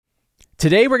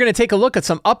Today, we're going to take a look at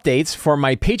some updates for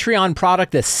my Patreon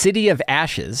product, The City of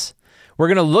Ashes. We're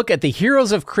going to look at the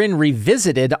Heroes of Krynn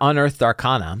Revisited Unearthed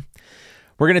Arcana.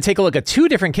 We're going to take a look at two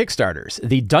different Kickstarters,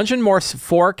 the Dungeonmorph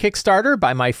 4 Kickstarter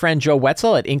by my friend Joe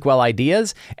Wetzel at Inkwell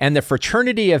Ideas, and the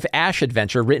Fraternity of Ash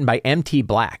adventure written by MT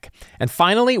Black. And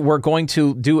finally, we're going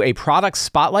to do a product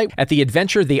spotlight at the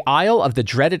adventure The Isle of the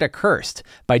Dreaded Accursed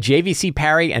by JVC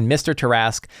Parry and Mr.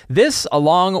 Tarask. This,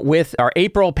 along with our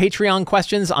April Patreon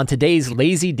questions on today's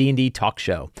Lazy D&D talk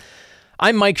show.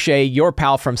 I'm Mike Shea, your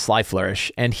pal from Sly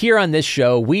Flourish, and here on this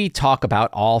show, we talk about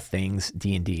all things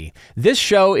D&D. This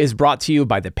show is brought to you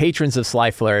by the patrons of Sly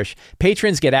Flourish.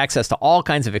 Patrons get access to all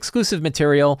kinds of exclusive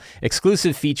material,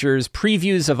 exclusive features,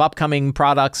 previews of upcoming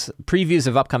products, previews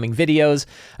of upcoming videos,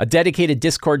 a dedicated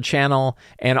Discord channel,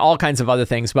 and all kinds of other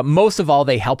things. But most of all,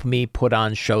 they help me put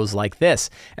on shows like this.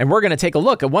 And we're going to take a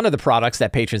look at one of the products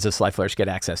that patrons of Sly Flourish get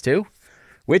access to,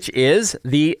 which is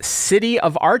the City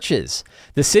of Arches.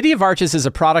 The City of Arches is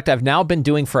a product I've now been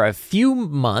doing for a few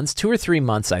months, 2 or 3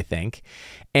 months, I think.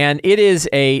 And it is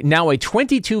now a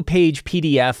 22-page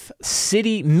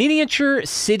PDF miniature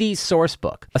city source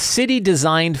book, a city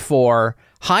designed for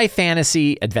high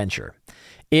fantasy adventure.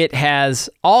 It has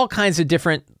all kinds of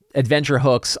different adventure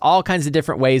hooks, all kinds of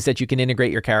different ways that you can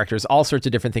integrate your characters, all sorts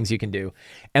of different things you can do,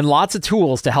 and lots of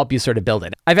tools to help you sort of build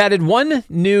it. I've added one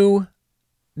new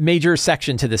major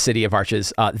section to the City of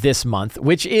Arches this month,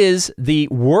 which is the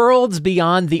Worlds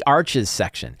Beyond the Arches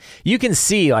section. You can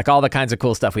see like all the kinds of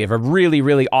cool stuff. We have a really,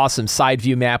 really awesome side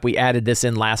view map. We added this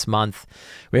in last month.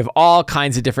 We have all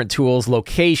kinds of different tools,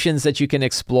 locations that you can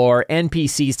explore,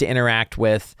 NPCs to interact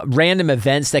with, random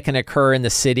events that can occur in the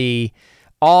city,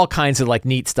 all kinds of like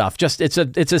neat stuff. Just it's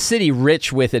a city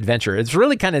rich with adventure. It's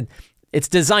really it's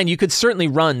designed, you could certainly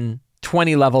run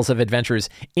 20 levels of adventures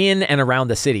in and around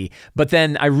the city. But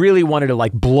then I really wanted to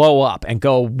like blow up and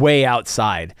go way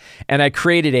outside. And I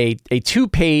created a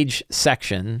 2-page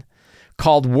section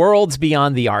called Worlds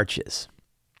Beyond the Arches.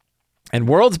 And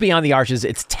Worlds Beyond the Arches,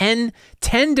 it's 10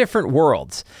 different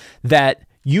worlds that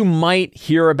you might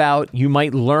hear about, you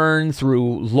might learn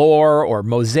through lore or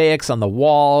mosaics on the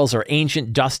walls or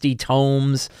ancient dusty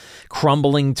tomes,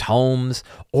 crumbling tomes,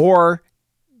 or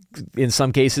in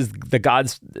some cases, the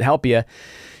gods help you,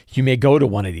 you may go to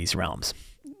one of these realms.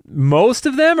 Most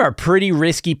of them are pretty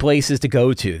risky places to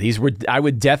go to. I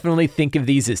would definitely think of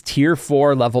these as tier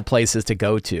 4 level places to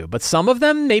go to, but some of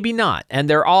them maybe not. And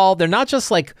they're not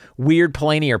just like weird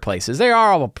planar places. They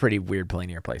are all pretty weird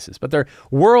planar places, but they're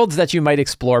worlds that you might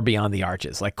explore beyond the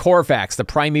arches, like Corfax, the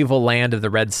primeval land of the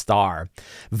Red Star,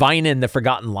 Vinan, the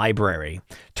Forgotten Library,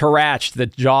 Tarach, the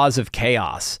Jaws of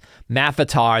Chaos,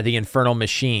 Mafatar, the Infernal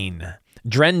Machine,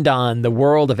 Drendon, the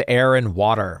world of air and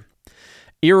water,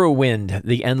 Iruwind,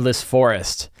 the Endless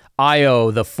Forest, Io,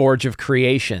 the Forge of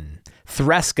Creation,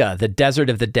 Threska, the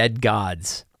Desert of the Dead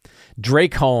Gods,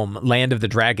 Drakeholm, Land of the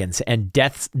Dragons, and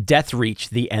Deathreach,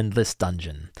 the Endless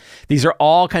Dungeon. These are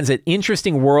all kinds of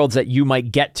interesting worlds that you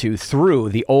might get to through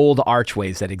the old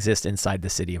archways that exist inside the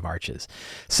City of Arches.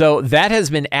 So that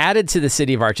has been added to the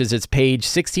City of Arches. It's page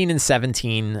 16 and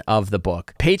 17 of the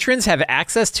book. Patrons have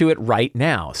access to it right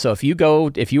now. So if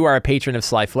you are a patron of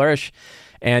Sly Flourish,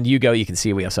 and you can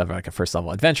see we also have like a first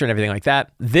level adventure and everything like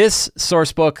that. This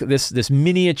source book, this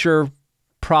miniature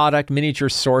product, miniature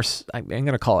source, I'm going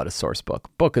to call it a source book.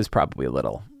 Book is probably a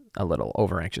little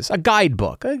over anxious. A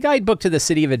guidebook to the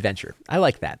City of Adventure. I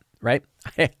like that, right?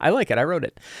 I like it. I wrote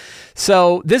it.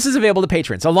 So this is available to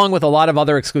patrons, along with a lot of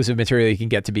other exclusive material you can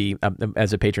get to be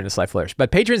as a patron of Sly Flourish.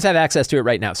 But patrons have access to it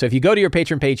right now. So if you go to your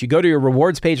patron page, you go to your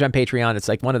rewards page on Patreon, it's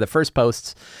like one of the first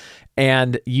posts.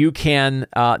 And you can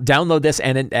download this,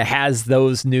 and it has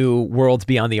those new Worlds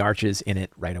Beyond the Arches in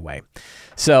it right away.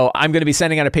 So I'm going to be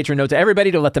sending out a patron note to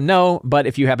everybody to let them know. But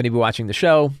if you happen to be watching the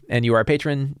show and you are a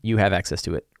patron, you have access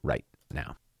to it right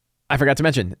now. I forgot to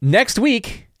mention, next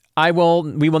week, we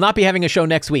will not be having a show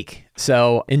next week.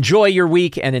 So enjoy your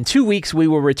week. And in 2 weeks, we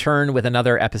will return with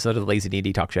another episode of the Lazy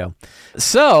D&D Talk Show.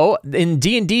 So in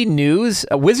D&D news,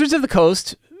 Wizards of the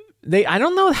Coast, I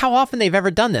don't know how often they've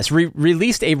ever done this,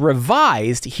 released a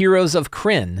revised Heroes of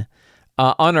Krynn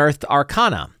Unearthed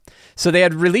Arcana. So they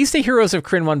had released a Heroes of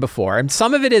Krynn one before, and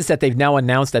some of it is that they've now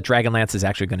announced that Dragonlance is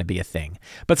actually going to be a thing.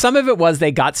 But some of it was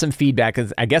they got some feedback,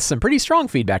 I guess some pretty strong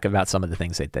feedback about some of the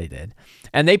things that they did.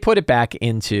 And they put it back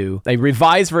into a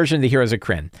revised version of the Heroes of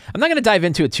Krynn. I'm not going to dive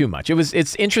into it too much.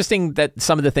 It's interesting that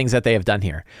some of the things that they have done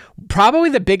here.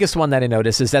 Probably the biggest one that I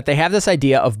noticed is that they have this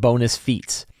idea of bonus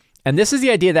feats. And this is the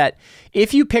idea that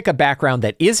if you pick a background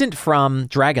that isn't from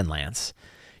Dragonlance,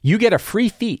 you get a free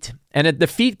feat. And the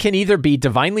feat can either be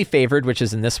Divinely Favored, which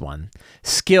is in this one,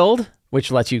 Skilled,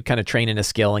 which lets you kind of train in a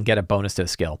skill and get a bonus to a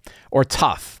skill. Or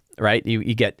tough, right?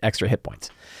 You get extra hit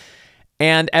points.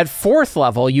 And at 4th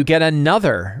level, you get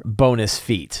another bonus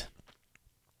feat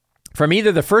from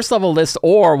either the first level list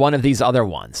or one of these other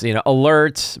ones,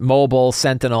 alert, mobile,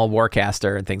 sentinel,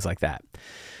 warcaster, and things like that.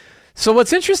 So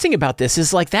what's interesting about this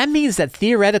is that means that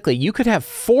theoretically you could have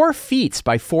 4 feats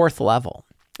by 4th level.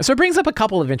 So it brings up a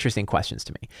couple of interesting questions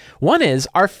to me. One is,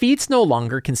 are feats no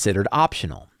longer considered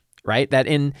optional, right? That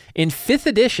in 5th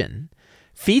edition,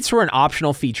 feats were an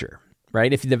optional feature,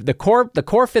 right? If the core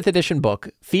 5th edition book,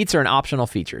 feats are an optional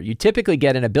feature. You typically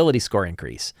get an ability score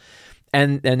increase.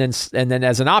 And then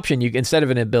as an option, you instead of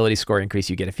an ability score increase,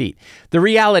 you get a feat. The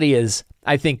reality is,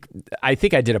 I think I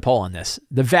did a poll on this.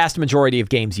 The vast majority of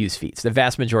games use feats. The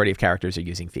vast majority of characters are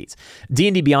using feats.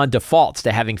 D&D Beyond defaults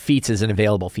to having feats as an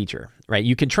available feature, right?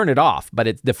 You can turn it off, but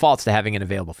it defaults to having an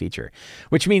available feature,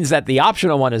 which means that the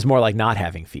optional one is more like not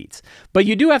having feats. But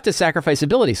you do have to sacrifice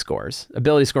ability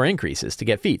score increases to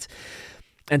get feats.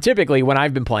 And typically when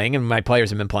I've been playing and my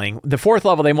players have been playing, the 4th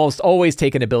level, they most always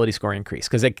take an ability score increase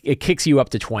because it kicks you up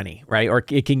to 20, right? Or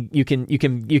you can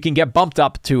get bumped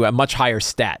up to a much higher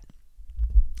stat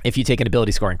if you take an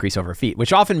ability score increase over a feat,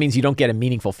 which often means you don't get a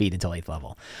meaningful feat until 8th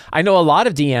level. I know a lot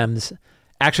of DMs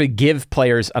actually give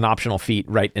players an optional feat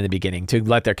right in the beginning to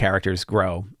let their characters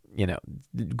grow a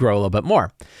little bit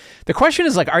more. The question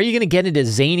is are you going to get into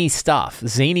zany stuff,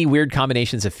 zany weird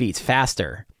combinations of feats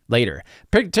faster later,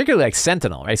 particularly like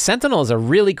Sentinel, right? Sentinel is a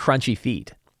really crunchy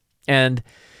feat. And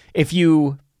if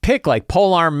you pick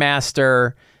Polearm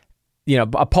Master,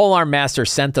 a Polearm Master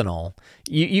Sentinel,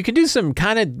 you can do some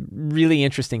kind of really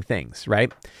interesting things,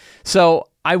 right? So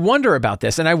I wonder about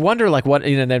this, and I wonder what,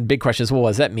 and then big question is, well, what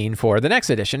does that mean for the next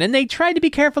edition? And they tried to be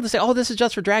careful to say, oh, this is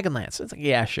just for Dragonlance. It's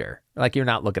yeah, sure. You're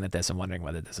not looking at this and wondering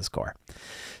whether this is core.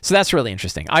 So that's really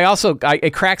interesting.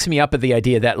 It cracks me up at the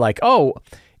idea that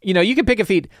you can pick a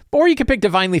feat, or you can pick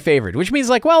Divinely Favored, which means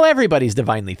everybody's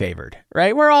Divinely Favored,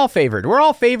 right? We're all favored. We're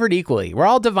all favored equally. We're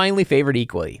all Divinely Favored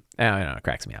equally. I don't know, it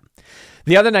cracks me up.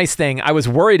 The other nice thing, I was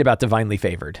worried about Divinely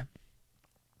Favored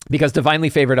because Divinely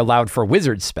Favored allowed for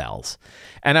wizard spells.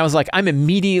 And I was I'm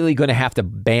immediately going to have to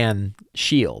ban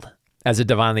Shield as a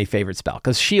Divinely Favored spell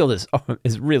because Shield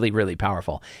is really, really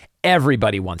powerful.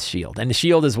 Everybody wants Shield. And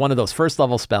Shield is one of those 1st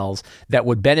level spells that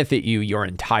would benefit you your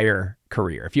entire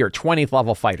career. If you're a 20th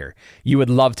level fighter, you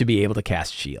would love to be able to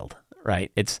cast Shield,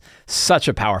 right? It's such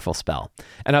a powerful spell.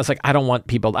 And I was I don't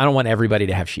want everybody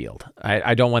to have Shield.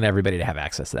 I don't want everybody to have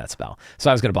access to that spell. So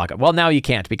I was going to block it. Well, now you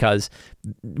can't because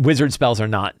wizard spells are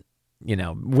not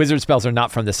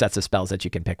from the sets of spells that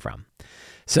you can pick from.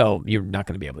 So you're not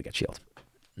going to be able to get Shield.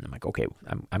 And I'm okay,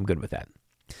 I'm good with that.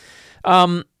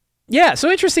 Yeah,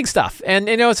 so interesting stuff. And,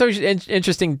 it's always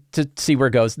interesting to see where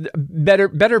it goes.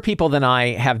 Better people than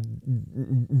I have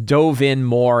dove in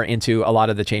more into a lot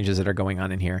of the changes that are going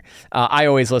on in here. I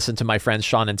always listen to my friends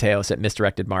Sean and Teos at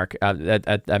Misdirected Mark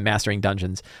at Mastering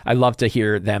Dungeons. I love to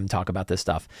hear them talk about this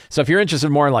stuff. So if you're interested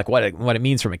more in what it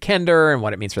means from a Kender and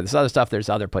what it means for this other stuff, there's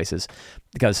other places.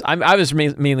 Because I was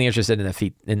mainly interested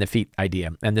in the feat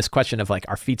idea. And this question of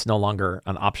are feats no longer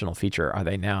an optional feature? Are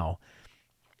they now...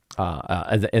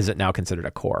 is it now considered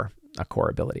a core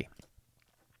ability?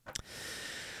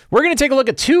 We're going to take a look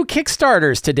at 2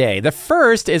 Kickstarters today. The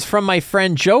first is from my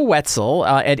friend Joe Wetzel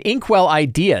at Inkwell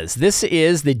Ideas. This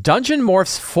is the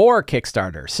Dungeonmorphs 4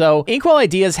 Kickstarter. So Inkwell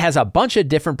Ideas has a bunch of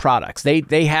different products.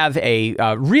 They have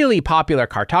a really popular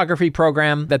cartography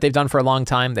program that they've done for a long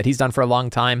time, that he's done for a long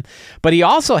time. But he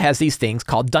also has these things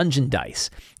called Dungeon Dice.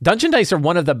 Dungeon Dice are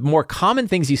one of the more common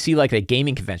things you see at a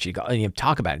gaming convention. You go and you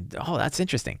talk about it. Oh, that's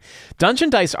interesting. Dungeon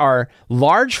Dice are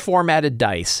large formatted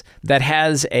dice that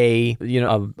has a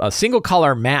single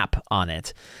color map on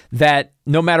it that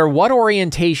no matter what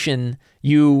orientation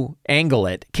you angle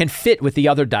it can fit with the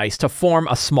other dice to form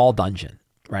a small dungeon,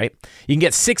 right? You can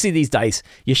get 60 of these dice,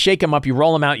 you shake them up, you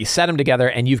roll them out, you set them together,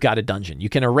 and you've got a dungeon. You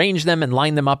can arrange them and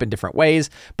line them up in different ways,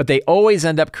 but they always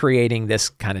end up creating this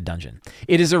kind of dungeon.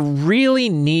 It is a really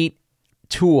neat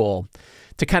tool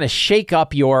to kind of shake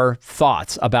up your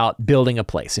thoughts about building a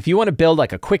place. If you want to build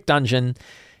a quick dungeon,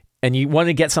 and you want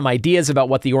to get some ideas about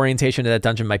what the orientation of that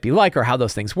dungeon might be like or how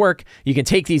those things work, you can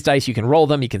take these dice, you can roll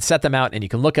them, you can set them out, and you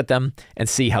can look at them and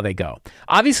see how they go.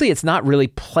 Obviously, it's not really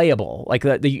playable.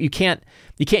 You can't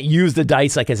use the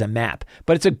dice as a map,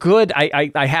 but it's a good.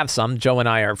 I have some. Joe and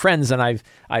I are friends, and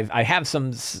I have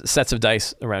some sets of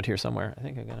dice around here somewhere. I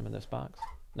think I got them in this box.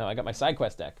 No, I got my side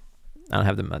quest deck. I don't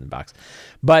have them in the box,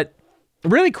 but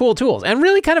Really cool tools and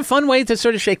really kind of fun way to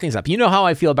sort of shake things up. You know how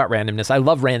I feel about randomness. I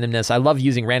love randomness. I love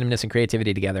using randomness and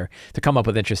creativity together to come up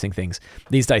with interesting things.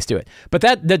 These dice do it. But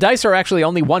the dice are actually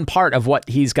only one part of what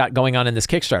he's got going on in this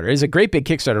Kickstarter. It's a great big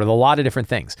Kickstarter with a lot of different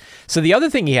things. So the other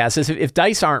thing he has is if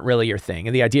dice aren't really your thing,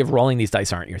 and the idea of rolling these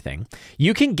dice aren't your thing,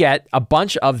 you can get a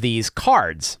bunch of these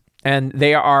cards, and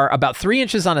they are about 3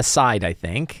 inches on a side, I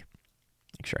think.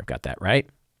 Make sure I've got that right.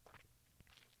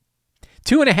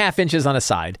 2.5 inches on a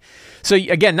side. So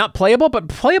again, not playable, but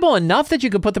playable enough that you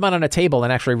could put them out on a table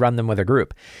and actually run them with a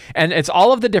group. And it's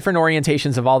all of the different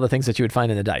orientations of all the things that you would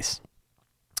find in the dice.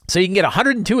 So you can get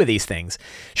 102 of these things,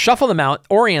 shuffle them out,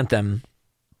 orient them,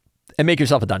 and make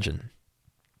yourself a dungeon.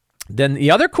 Then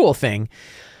the other cool thing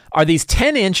are these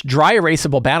 10-inch dry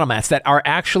erasable battle mats that are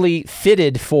actually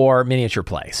fitted for miniature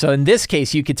play. So in this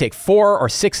case, you could take 4 or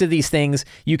 6 of these things,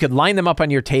 you could line them up on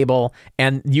your table,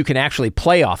 and you can actually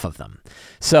play off of them.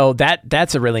 So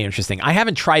that's a really interesting. I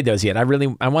haven't tried those yet. I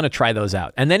want to try those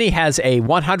out. And then he has a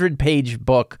 100-page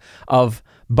book of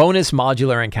bonus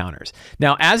modular encounters.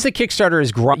 Now, as the Kickstarter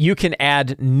is growing, you can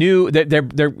add new, they're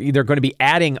going to be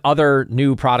adding other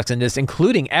new products in this,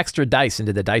 including extra dice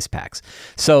into the dice packs.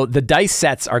 So the dice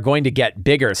sets are going to get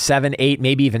bigger, 7, 8,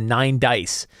 maybe even 9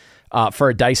 dice for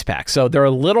a dice pack. So they're a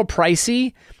little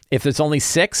pricey if it's only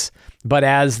 6, but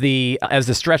as the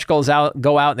stretch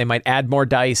go out, they might add more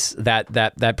dice. That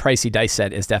pricey dice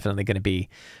set is definitely going to be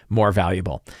more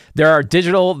valuable. There are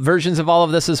digital versions of all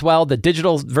of this as well. The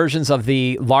digital versions of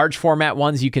the large format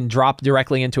ones you can drop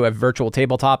directly into a virtual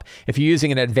tabletop. If you're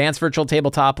using an advanced virtual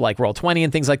tabletop like Roll20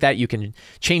 and things like that, you can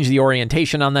change the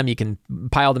orientation on them. You can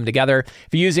pile them together.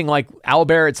 If you're using like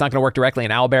Owlbear, it's not going to work directly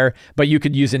in Owlbear, but you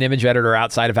could use an image editor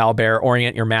outside of Owlbear,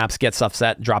 orient your maps, get stuff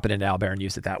set, drop it into Owlbear and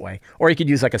use it that way. Or you could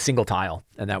use like a single tile,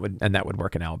 and that would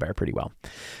work in Owlbear pretty well.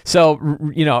 So,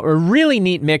 a really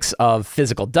neat mix of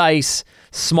physical dice,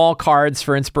 small cards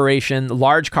for inspiration,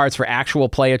 large cards for actual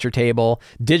play at your table,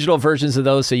 digital versions of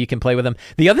those so you can play with them.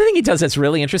 The other thing he does that's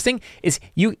really interesting is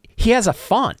he has a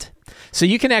font. So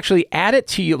you can actually add it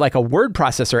to you like a word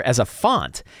processor as a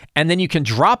font, and then you can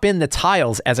drop in the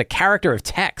tiles as a character of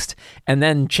text and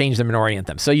then change them and orient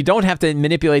them. So you don't have to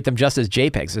manipulate them just as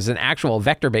JPEGs. There's an actual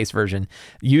vector-based version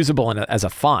usable as a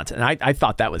font, and I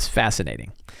thought that was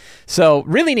fascinating. So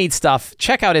really neat stuff.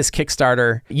 Check out his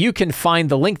Kickstarter. You can find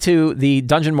the link to the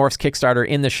Dungeonmorph's Kickstarter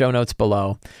in the show notes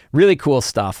below. Really cool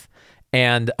stuff.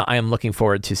 And I am looking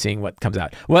forward to seeing what comes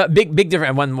out. Well, big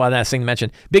difference. One last thing to mention.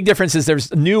 Big difference is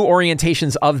there's new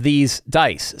orientations of these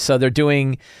dice. So they're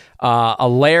doing a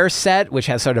layer set, which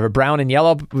has sort of a brown and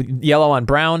yellow on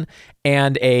brown,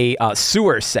 and a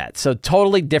sewer set. So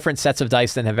totally different sets of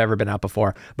dice than have ever been out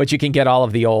before. But you can get all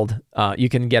of the old.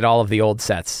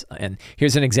 Sets. And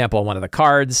here's an example of one of the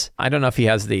cards. I don't know if he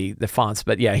has the fonts,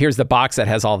 but yeah, here's the box that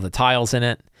has all of the tiles in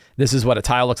it. This is what a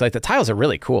tile looks like. The tiles are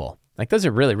really cool. Like those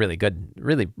are really, really good,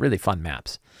 really, really fun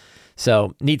maps.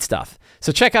 So neat stuff.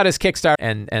 So check out his Kickstarter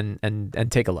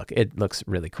and take a look. It looks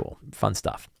really cool. Fun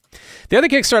stuff. The other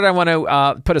Kickstarter I want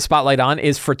to put a spotlight on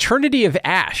is Fraternity of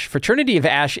Ash. Fraternity of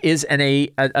Ash is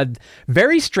a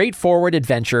very straightforward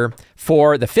adventure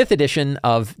for the 5th edition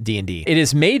of D&D. It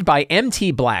is made by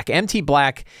MT Black. MT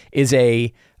Black is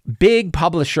a big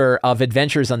publisher of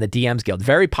adventures on the DMs Guild,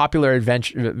 very popular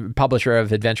publisher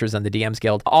of adventures on the DMs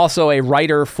Guild. Also a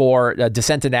writer for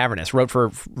Descent into Avernus, wrote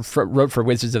for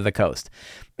Wizards of the Coast.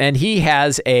 And he's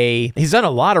done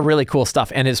a lot of really cool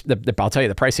stuff. And I'll tell you,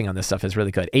 the pricing on this stuff is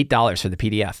really good. $8 for the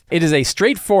PDF. It is a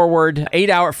straightforward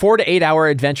 4 to 8 hour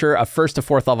adventure of 1st to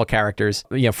 4th level characters,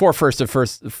 for first to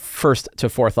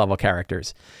 4th level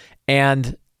characters.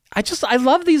 And I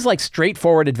love these like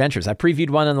straightforward adventures. I previewed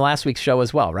one on the last week's show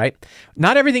as well, right?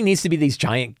 Not everything needs to be these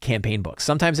giant campaign books.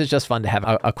 Sometimes it's just fun to have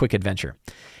a quick adventure.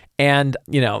 And,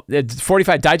 it's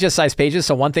 45 digest-sized pages.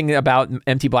 So one thing about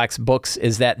MT Black's books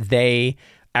is that they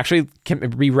actually can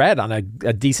be read on a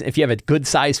decent, if you have a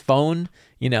good-sized phone,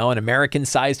 an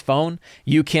American-sized phone,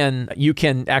 you can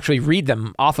actually read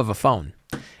them off of a phone.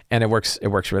 And it works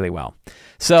really well.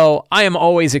 So I am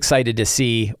always excited to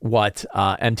see what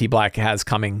MT Black has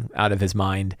coming out of his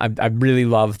mind. I really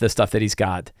love the stuff that he's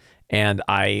got, and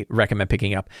I recommend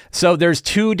picking up. So there's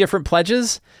 2 different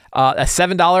pledges, a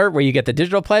 $7 where you get the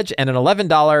digital pledge, and an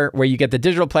 $11 where you get the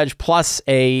digital pledge plus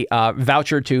a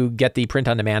voucher to get the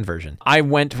print-on-demand version. I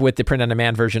went with the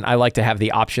print-on-demand version. I like to have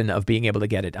the option of being able to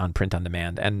get it on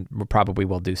print-on-demand, and probably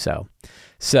will do so.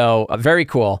 So very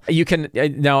cool. You can,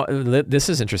 now this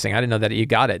is interesting. I didn't know that you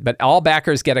got it, but all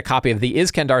backers get a copy of the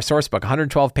Iskandar sourcebook,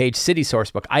 112-page city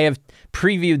sourcebook. I have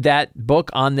previewed that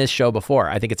book on this show before.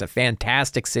 I think it's a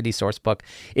fantastic city sourcebook.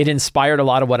 It inspired a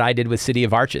lot of what I did with City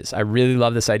of Arches. I really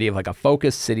love this idea of like a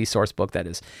focused city sourcebook that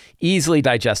is easily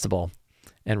digestible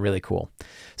and really cool.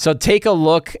 So take a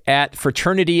look at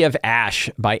Fraternity of Ash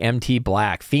by MT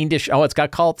Black. Fiendish, oh, it's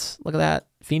got cults. Look at that.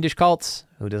 Fiendish cults.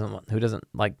 Who doesn't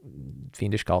like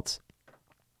fiendish cults?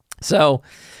 So,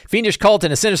 fiendish cult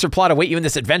and a sinister plot await you in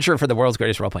this adventure for the world's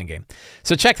greatest role-playing game.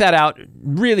 So check that out.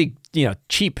 Really,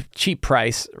 cheap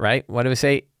price, right? What do we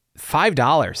say?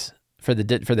 $5 for the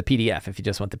PDF if you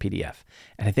just want the PDF.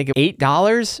 And I think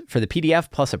 $8 for the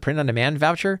PDF plus a print-on-demand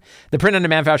voucher. The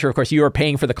print-on-demand voucher, of course, you are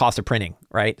paying for the cost of printing,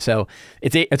 right? So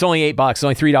it's only $8. It's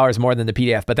only $3 more than the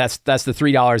PDF, but that's the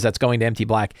 $3 that's going to MT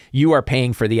Black. You are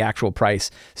paying for the actual price.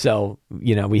 So,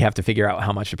 we have to figure out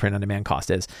how much the print-on-demand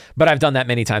cost is. But I've done that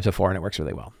many times before, and it works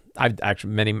really well. My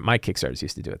Kickstarters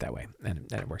used to do it that way,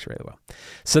 and it works really well.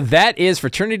 So that is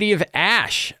Fraternity of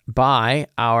Ash by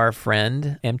our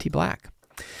friend MT Black.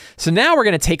 So now we're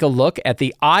going to take a look at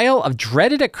the Isle of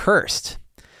Dreaded Accursed.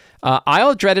 Isle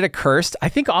of Dreaded Accursed, I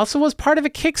think also was part of a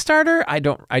Kickstarter. I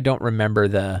don't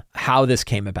remember how this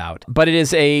came about, but it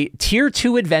is a tier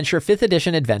 2 adventure, 5th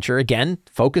edition adventure, again,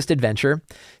 focused adventure,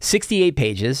 68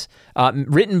 pages,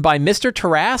 written by Mr.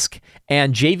 Tarask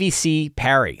and JVC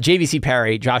Parry. JVC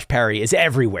Parry, Josh Parry, is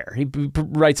everywhere. He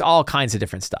writes all kinds of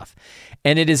different stuff.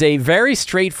 And it is a very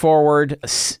straightforward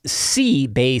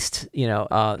sea-based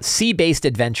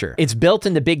adventure. It's built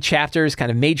into big chapters,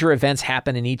 kind of major events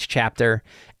happen in each chapter,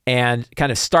 and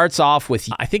kind of starts off with,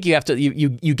 I think you have to,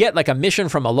 you get like a mission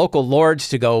from a local lord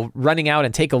to go running out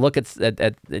and take a look at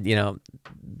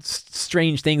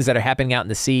strange things that are happening out in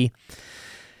the sea.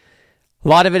 A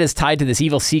lot of it is tied to this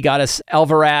evil sea goddess,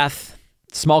 Elvirath.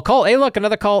 Small cult. Hey, look,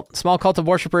 another cult. Small cult of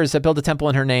worshippers that build a temple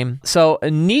in her name. So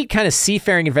a neat kind of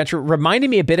seafaring adventure. Reminded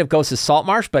me a bit of Ghost of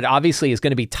Saltmarsh, but obviously is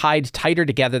going to be tied tighter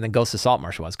together than Ghost of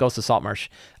Saltmarsh was. Ghost of Saltmarsh,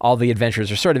 all the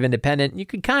adventures are sort of independent. You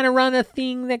could kind of run a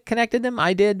thing that connected them.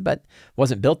 I did, but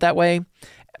wasn't built that way.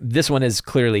 This one is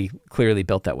clearly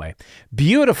built that way.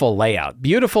 Beautiful layout,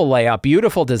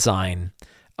 beautiful design.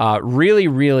 Really,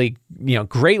 really,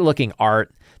 great looking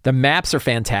art. The maps are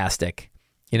fantastic.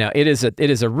 It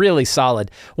is a really solid.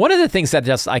 One of the things that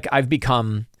just like I've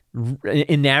become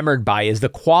enamored by is the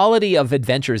quality of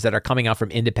adventures that are coming out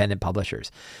from independent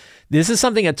publishers. This is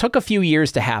something that took a few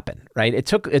years to happen, right? It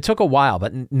took a while,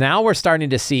 but now we're starting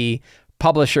to see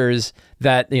publishers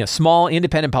that, small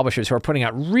independent publishers who are putting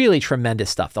out really tremendous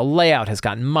stuff. The layout has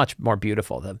gotten much more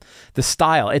beautiful. The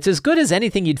style, it's as good as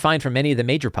anything you'd find from any of the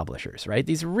major publishers, right?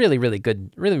 These are really, really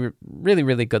good,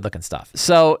 really good looking stuff.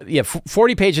 So yeah,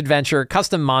 40-page adventure,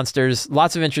 custom monsters,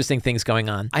 lots of interesting things going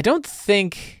on. I don't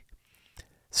think...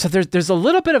 So there's a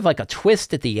little bit of like a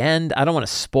twist at the end. I don't want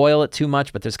to spoil it too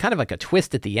much, but there's kind of like a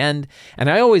twist at the end. And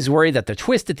I always worry that the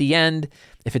twist at the end,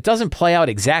 if it doesn't play out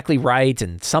exactly right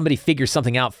and somebody figures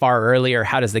something out far earlier,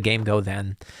 how does the game go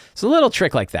then? It's a little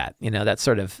trick like that, that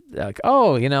sort of like,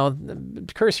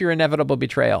 curse your inevitable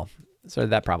betrayal. Sort of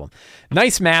that problem.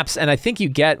 Nice maps, and I think you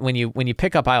get, when you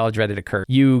pick up Isle of Dreaded Accursed,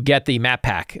 you get the map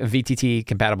pack, a VTT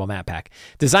compatible map pack.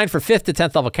 Designed for 5th to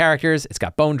 10th level characters. It's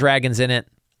got bone dragons in it.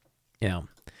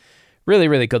 Really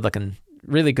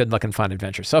good looking fun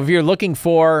adventure. So if you're looking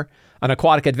for an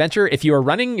aquatic adventure, if you are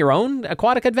running your own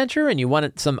aquatic adventure and you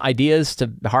want some ideas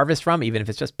to harvest from, even if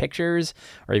it's just pictures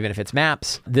or even if it's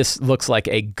maps, this looks like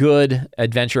a good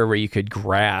adventure where you could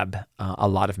grab a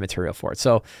lot of material for it.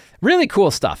 So really cool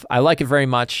stuff. I like it very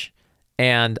much,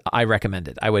 and I recommend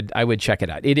it. I would check it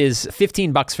out. It is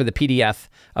 $15 for the PDF,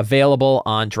 available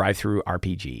on Drive-Thru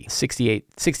RPG.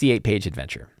 68 page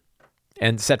adventure,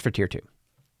 and set for tier 2.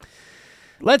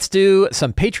 Let's do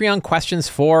some Patreon questions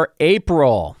for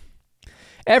April.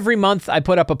 Every month, I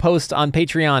put up a post on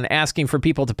Patreon asking for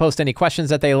people to post any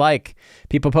questions that they like.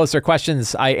 People post their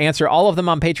questions. I answer all of them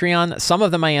on Patreon. Some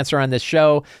of them I answer on this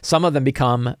show. Some of them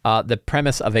become the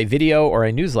premise of a video or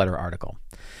a newsletter article.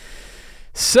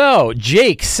 So,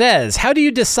 Jake says, how do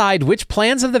you decide which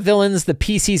plans of the villains the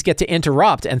PCs get to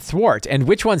interrupt and thwart, and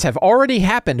which ones have already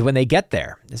happened when they get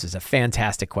there? This is a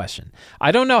fantastic question.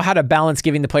 I don't know how to balance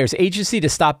giving the players agency to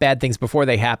stop bad things before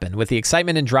they happen, with the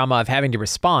excitement and drama of having to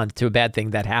respond to a bad thing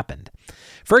that happened.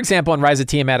 For example, in Rise of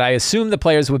Tiamat, I assume the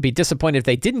players would be disappointed if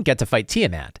they didn't get to fight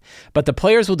Tiamat, but the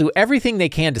players will do everything they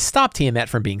can to stop Tiamat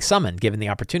from being summoned, given the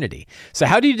opportunity. So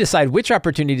how do you decide which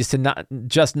opportunities to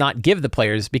not give the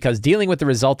players, because dealing with the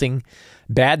resulting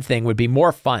bad thing would be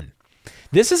more fun?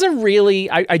 This is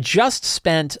I just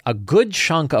spent a good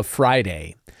chunk of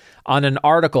Friday on an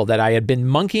article that I had been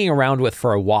monkeying around with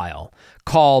for a while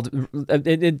called,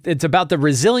 it's about the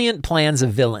resilient plans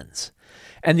of villains.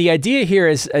 And the idea here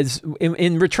is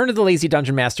in Return of the Lazy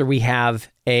Dungeon Master, we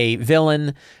have a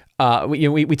villain.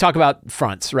 We talk about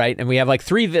fronts, right? And we have like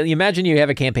imagine you have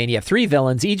a campaign, you have 3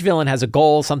 villains. Each villain has a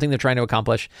goal, something they're trying to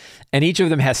accomplish, and each of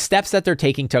them has steps that they're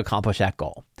taking to accomplish that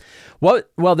goal.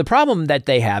 Well, the problem that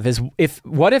they have is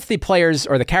what if the players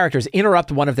or the characters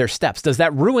interrupt one of their steps? Does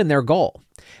that ruin their goal?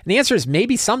 And the answer is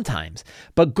maybe sometimes,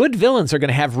 but good villains are going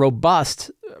to have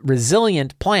robust,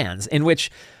 resilient plans in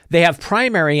which they have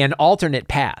primary and alternate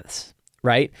paths,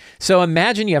 right? So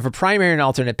imagine you have a primary and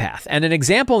alternate path. And an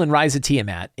example in Rise of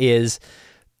Tiamat is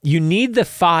you need the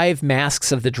 5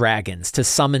 masks of the dragons to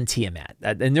summon Tiamat.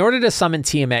 In order to summon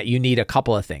Tiamat, you need a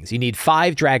couple of things. You need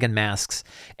 5 dragon masks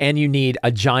and you need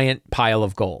a giant pile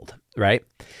of gold, right?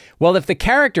 Well, if the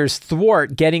characters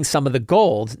thwart getting some of the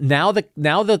gold, now the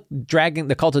cult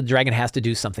of the dragon has to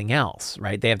do something else,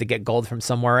 right? They have to get gold from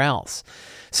somewhere else.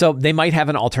 So they might have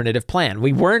an alternative plan.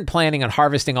 We weren't planning on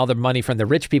harvesting all the money from the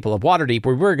rich people of Waterdeep.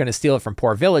 We were going to steal it from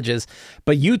poor villages,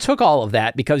 but you took all of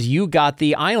that because you got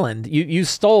the island. You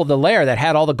stole the lair that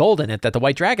had all the gold in it that the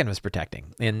White Dragon was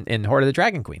protecting in Hoard of the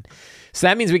Dragon Queen. So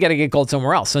that means we got to get gold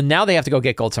somewhere else. So now they have to go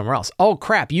get gold somewhere else. Oh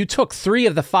crap, you took 3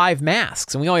 of the 5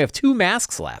 masks and we only have 2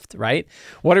 masks left, right?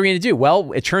 What are we going to do?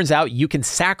 Well, it turns out you can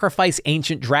sacrifice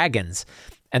ancient dragons.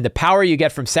 And the power you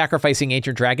get from sacrificing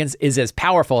ancient dragons is as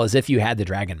powerful as if you had the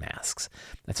dragon masks.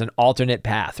 That's an alternate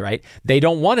path, right? They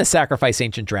don't want to sacrifice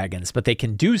ancient dragons, but they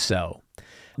can do so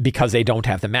because they don't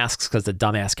have the masks because the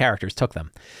dumbass characters took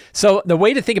them. So the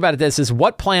way to think about this is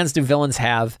what plans do villains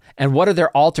have and what are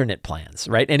their alternate plans,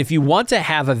 right? And if you want to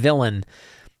have a villain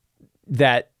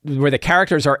where the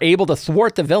characters are able to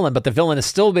thwart the villain, but the villain is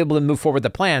still able to move forward the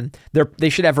plan, they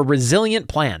should have a resilient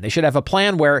plan. They should have a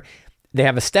plan where they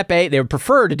have a step A. They would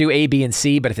prefer to do A, B, and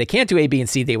C, but if they can't do A, B, and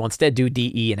C, they will instead do D,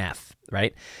 E, and F,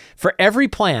 right? For every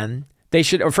plan,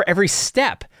 for every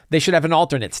step, they should have an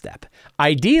alternate step.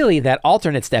 Ideally, that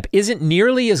alternate step isn't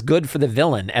nearly as good for the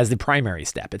villain as the primary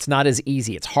step. It's not as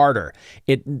easy. It's harder.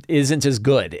 It isn't as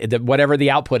good. Whatever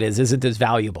the output isn't as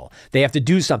valuable. They have to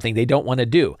do something they don't want to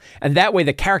do. And that way,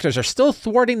 the characters are still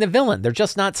thwarting the villain. They're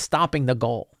just not stopping the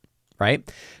goal, right?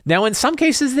 Now, in some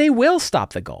cases, they will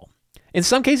stop the goal. In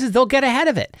some cases, they'll get ahead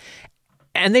of it.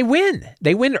 And they win.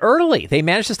 They win early. They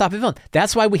manage to stop a villain.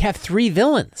 That's why we have 3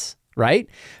 villains, right?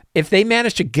 If they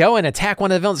manage to go and attack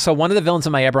one of the villains. So one of the villains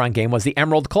in my Eberron game was the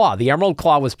Emerald Claw. The Emerald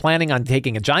Claw was planning on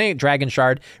taking a giant dragon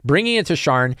shard, bringing it to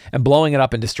Sharn, and blowing it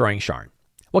up and destroying Sharn.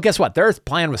 Well, guess what? Their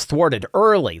plan was thwarted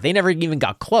early. They never even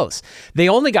got close. They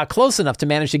only got close enough to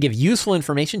manage to give useful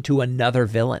information to another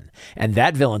villain. And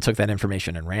that villain took that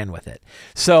information and ran with it.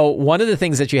 So one of the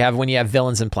things that you have when you have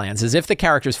villains and plans is if the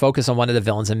characters focus on one of the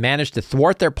villains and manage to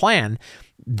thwart their plan,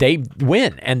 they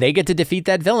win and they get to defeat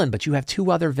that villain, but you have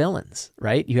 2 other villains,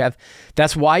 right?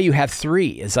 That's why you have 3.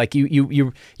 It's like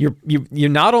you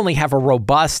not only have a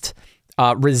robust,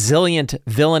 resilient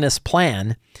villainous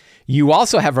plan, you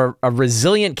also have a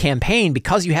resilient campaign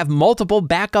because you have multiple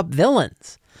backup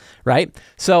villains, right?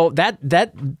 So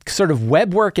that sort of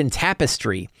web work and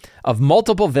tapestry of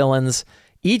multiple villains,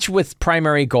 each with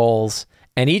primary goals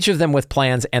and each of them with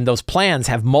plans, and those plans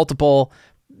have multiple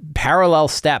parallel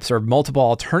steps or multiple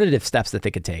alternative steps that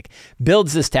they could take,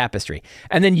 builds this tapestry.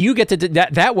 And then you get to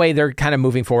that way they're kind of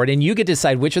moving forward and you get to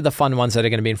decide which are the fun ones that are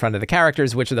going to be in front of the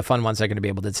characters, which are the fun ones that are going to be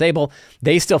able to disable.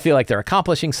 They still feel like they're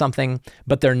accomplishing something,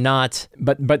 but they're not,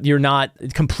 but you're not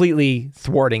completely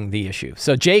thwarting the issue.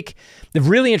 So Jake, the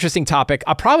really interesting topic.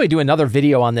 I'll probably do another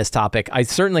video on this topic. I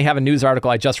certainly have a news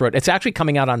article I just wrote. It's actually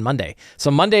coming out on Monday.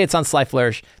 So Monday it's on Sly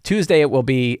Flourish. Tuesday it will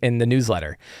be in the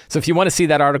newsletter. So if you want to see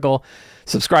that article,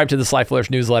 subscribe to the Sly Flourish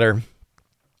newsletter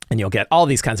and you'll get all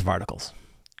these kinds of articles.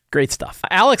 Great stuff.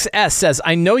 Alex S. says,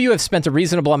 I know you have spent a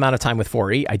reasonable amount of time with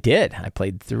 4E. I did. I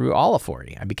played through all of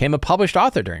 4E. I became a published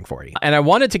author during 4E. And I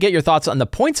wanted to get your thoughts on the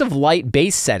points of light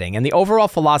base setting and the overall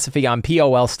philosophy on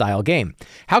POL style game.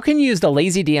 How can you use the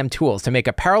lazy DM tools to make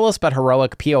a perilous but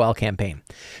heroic POL campaign?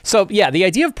 So yeah, the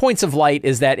idea of points of light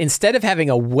is that instead of having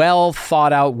a well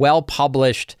thought out, well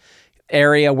published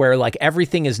area where like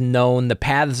everything is known, the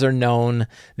paths are known,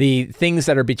 the things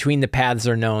that are between the paths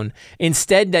are known.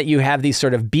 Instead, that you have these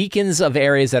sort of beacons of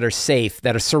areas that are safe,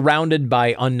 that are surrounded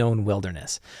by unknown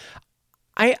wilderness.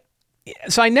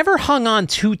 So I never hung on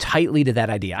too tightly to that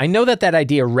idea. I know that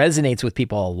idea resonates with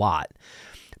people a lot.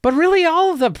 But really,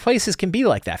 all of the places can be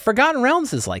like that. Forgotten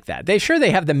Realms is like that. They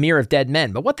have the Mirror of Dead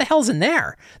Men, but what the hell's in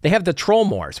there? They have the Troll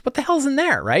Moors. What the hell's in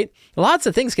there, right? Lots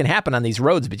of things can happen on these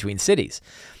roads between cities.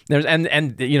 There's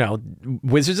and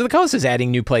Wizards of the Coast is adding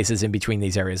new places in between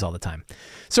these areas all the time.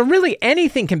 So really,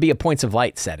 anything can be a Points of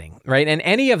Light setting, right? And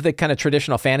any of the kind of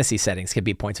traditional fantasy settings can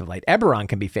be Points of Light. Eberron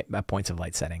can be a Points of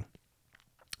Light setting.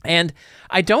 And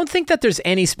I don't think that there's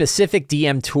any specific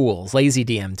DM tools, lazy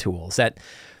DM tools, that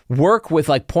work with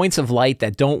like Points of Light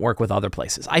that don't work with other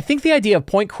places. I think the idea of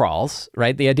point crawls,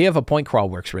 right? The idea of a point crawl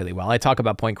works really well. I talk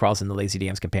about point crawls in the Lazy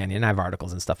DM's Companion. I have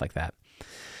articles and stuff like that.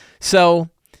 So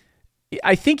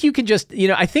I think you can just,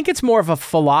 I think it's more of a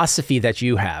philosophy that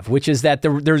you have, which is that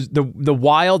the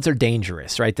wilds are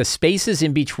dangerous, right? The spaces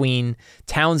in between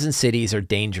towns and cities are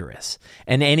dangerous,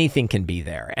 and anything can be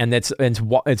there, and it's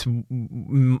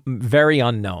very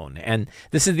unknown. And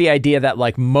this is the idea that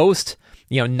like most,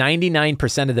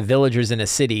 99% of the villagers in a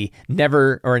city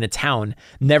or in a town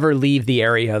never leave the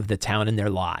area of the town in their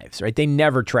lives, right? They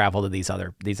never travel to these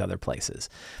other places.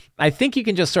 I think you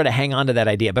can just sort of hang on to that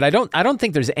idea, but I don't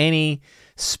think there's any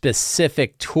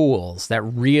specific tools that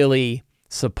really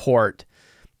support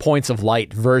Points of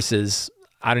Light versus,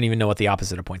 I don't even know what the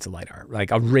opposite of Points of Light are,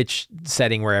 like a rich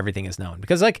setting where everything is known.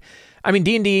 Because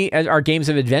D&D are games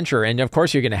of adventure, and of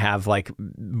course you're going to have like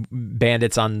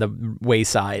bandits on the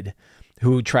wayside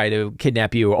who try to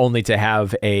kidnap you only to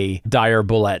have a dire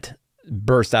bullet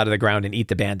burst out of the ground and eat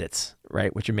the bandits,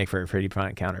 right? Which would make for a pretty fun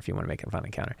encounter if you want to make a fun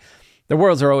encounter. The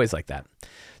worlds are always like that.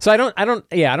 So I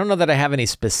don't know that I have any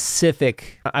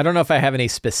specific, I don't know if I have any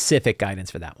specific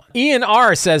guidance for that one. Ian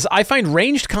R says, I find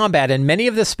ranged combat and many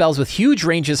of the spells with huge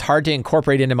ranges hard to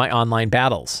incorporate into my online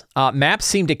battles. Maps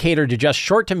seem to cater to just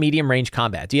short to medium range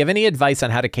combat. Do you have any advice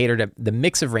on how to cater to the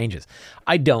mix of ranges?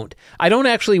 I don't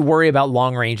actually worry about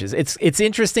long ranges. It's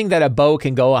interesting that a bow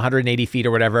can go 180 feet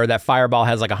or whatever, that fireball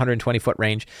has like 120 foot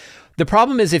range. The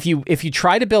problem is if you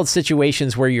try to build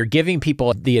situations where you're giving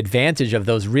people the advantage of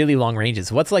those really long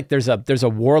ranges, what's like there's a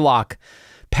warlock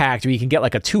pact where you can get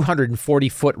like a 240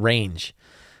 foot range,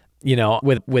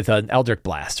 with an Eldritch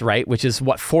Blast, right? Which is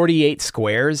 48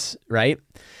 squares, right?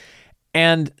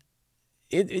 And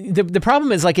the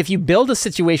problem is like if you build a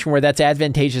situation where that's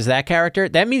advantageous to that character,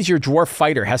 that means your dwarf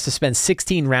fighter has to spend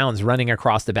 16 rounds running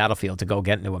across the battlefield to go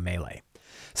get into a melee.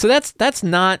 So that's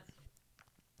not.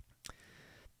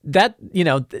 That,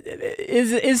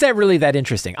 is that really that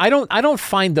interesting? I don't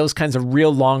find those kinds of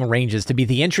real long ranges to be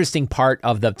the interesting part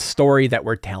of the story that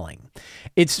we're telling.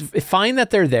 It's fine that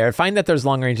they're there, fine that those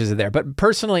long ranges are there, but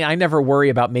personally, I never worry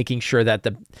about making sure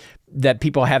that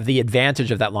people have the advantage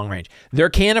of that long range. There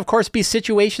can, of course, be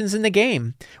situations in the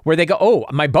game where they go, oh,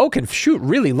 my bow can shoot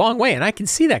really long way, and I can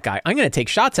see that guy. I'm going to take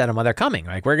shots at him while they're coming.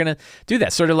 Like, we're going to do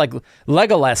that. Sort of like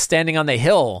Legolas standing on the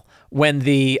hill when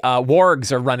the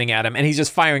wargs are running at him, and he's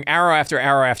just firing arrow after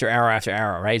arrow after arrow after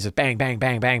arrow, right? He's just bang, bang,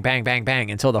 bang, bang, bang, bang, bang,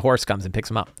 until the horse comes and picks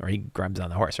him up, or he grabs on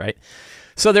the horse, right?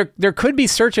 So there could be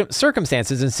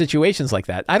circumstances and situations like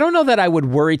that. I don't know that I would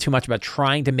worry too much about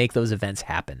trying to make those events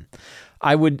happen.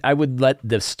 I would let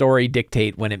the story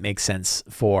dictate when it makes sense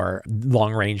for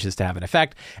long ranges to have an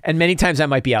effect. And many times that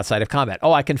might be outside of combat.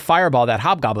 Oh, I can fireball that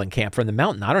hobgoblin camp from the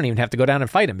mountain. I don't even have to go down and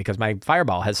fight him because my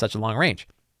fireball has such a long range.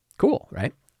 Cool,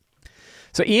 right?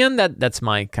 So Ian, that's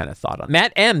my kind of thought on it.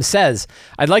 Matt M says,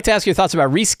 I'd like to ask your thoughts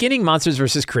about reskinning monsters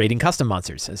versus creating custom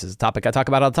monsters. This is a topic I talk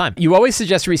about all the time. You always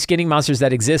suggest reskinning monsters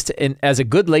that exist as a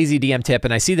good lazy DM tip,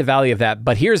 and I see the value of that,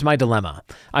 but here's my dilemma.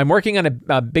 I'm working on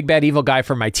a big bad evil guy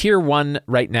for my tier 1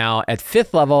 right now. At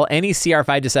 5th level, any CR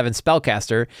 5 to 7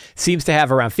 spellcaster seems to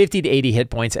have around 50 to 80 hit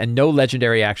points and no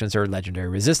legendary actions or legendary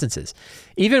resistances.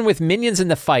 Even with minions in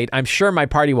the fight, I'm sure my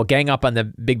party will gang up on the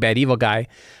big bad evil guy.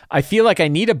 I feel like I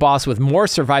need a boss with more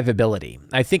survivability.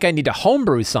 I think I need to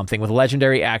homebrew something with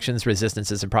legendary actions,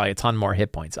 resistances, and probably a ton more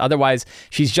hit points. Otherwise,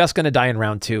 she's just going to die in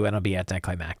round 2 and it'll be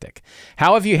anticlimactic.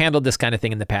 How have you handled this kind of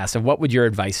thing in the past, and what would your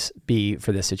advice be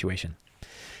for this situation?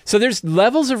 So there's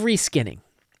levels of reskinning,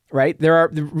 right? There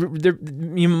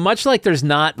much like there's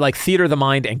not like Theater of the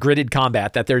Mind and gridded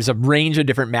combat, that there's a range of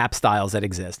different map styles that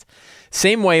exist.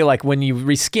 Same way, like when you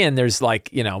reskin, there's like,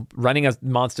 running a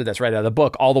monster that's right out of the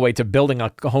book all the way to building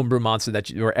a homebrew monster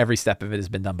where every step of it has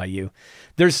been done by you.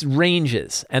 There's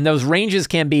ranges, and those ranges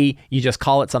can be, you just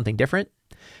call it something different.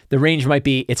 The range might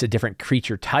be, it's a different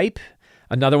creature type.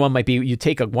 Another one might be, you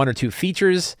take one or two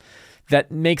features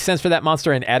that make sense for that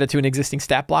monster and add it to an existing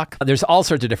stat block. There's all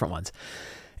sorts of different ones.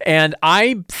 And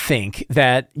I think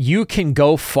that you can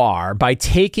go far by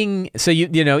taking, so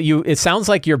it sounds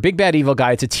like your big bad evil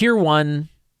guy, it's a tier 1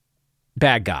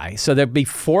 bad guy. So there'd be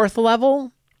 4th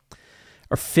level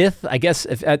or fifth, I guess,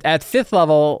 if at fifth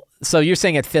level. So you're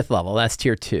saying at fifth level, that's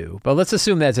tier 2, but let's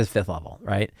assume that's at fifth level,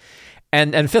 right?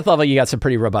 And fifth level, you got some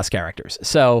pretty robust characters.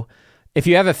 So if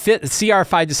you have a CR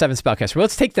 5 to 7 spellcaster,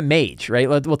 let's take the mage, right?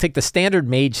 We'll take the standard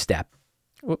mage step.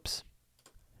 Whoops.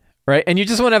 Right? And you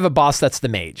just want to have a boss that's the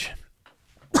mage.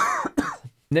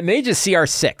 The mage is CR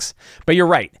 6, but you're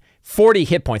right. 40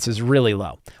 hit points is really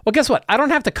low. Well, guess what? I don't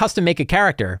have to custom make a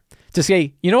character to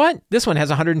say, you know what? This one has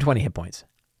 120 hit points,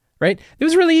 right? It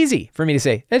was really easy for me to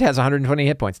say, it has 120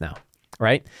 hit points now,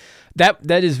 right?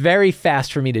 That is very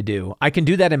fast for me to do. I can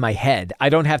do that in my head. I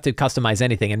don't have to customize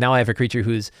anything. And now I have a creature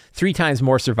who's 3 times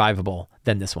more survivable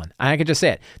than this one. I can just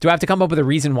say it. Do I have to come up with a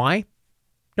reason why?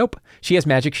 Nope. She has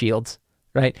magic shields,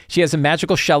 right? She has a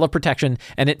magical shell of protection,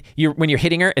 and when you're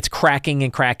hitting her, it's cracking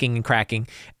and cracking and cracking,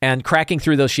 and cracking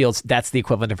through those shields. That's the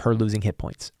equivalent of her losing hit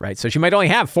points, right? So she might only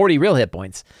have 40 real hit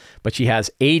points, but she has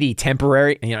 80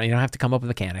 temporary. You don't have to come up with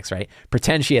mechanics, right?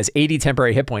 Pretend she has 80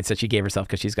 temporary hit points that she gave herself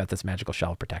because she's got this magical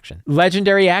shell of protection.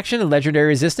 Legendary action and legendary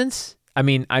resistance. I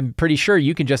mean, I'm pretty sure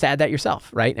you can just add that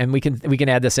yourself, right? And we can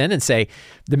add this in and say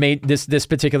this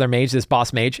particular mage, this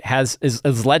boss mage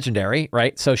is legendary,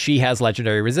 right? So she has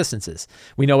legendary resistances.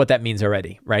 We know what that means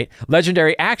already, right?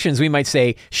 Legendary actions, we might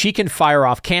say she can fire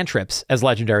off cantrips as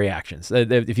legendary actions.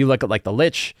 If you look at like the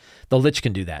Lich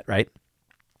can do that, right?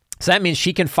 So that means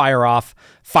she can fire off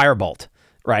Firebolt,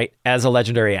 right, as a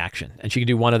legendary action, and she can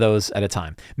do one of those at a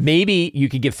time. Maybe you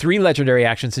could give 3 legendary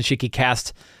actions and she could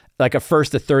cast like a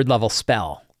first to third level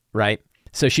spell, right?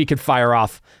 So she could fire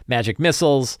off magic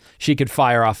missiles. She could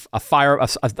fire off 2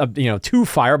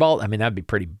 Firebolt. I mean, that'd be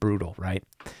pretty brutal, right?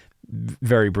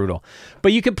 Very brutal.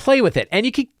 But you could play with it, and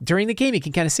you could during the game you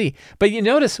can kind of see. But you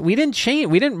notice we didn't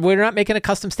change. We're not making a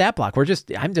custom stat block.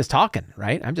 I'm just talking,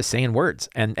 right? I'm just saying words,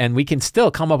 and we can still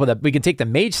come up with we can take the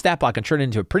mage stat block and turn it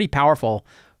into a pretty powerful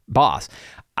boss.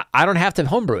 I don't have to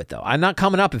homebrew it though. I'm not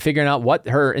coming up and figuring out what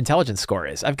her intelligence score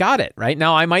is. I've got it right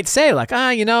now. I might say like,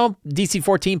 DC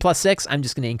 14 plus 6, I'm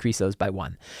just going to increase those by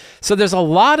 1. So there's a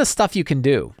lot of stuff you can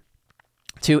do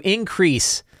to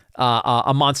increase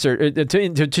a monster,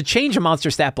 to change a monster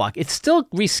stat block. It's still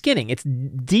reskinning. It's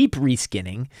deep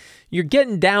reskinning. You're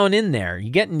getting down in there.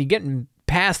 You're getting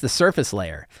past the surface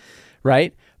layer,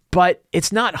 right? But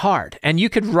it's not hard. And you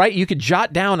could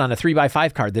jot down on a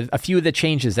 3x5 card a few of the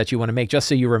changes that you want to make just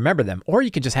so you remember them, or you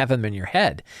could just have them in your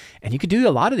head. And you could do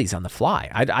a lot of these on the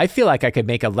fly. I feel like I could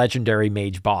make a legendary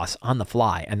mage boss on the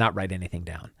fly and not write anything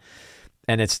down.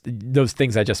 And it's those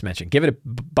things I just mentioned. Give it a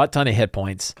butt ton of hit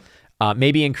points.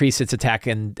 Maybe increase its attack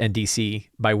and DC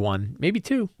by 1, maybe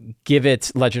 2. Give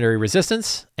it legendary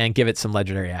resistance and give it some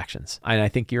legendary actions. And I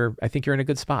think you're in a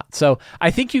good spot. So I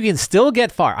think you can still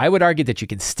get far. I would argue that you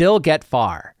can still get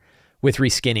far with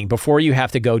reskinning before you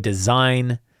have to go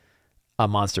design a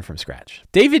monster from scratch.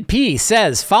 David P.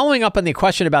 says, following up on the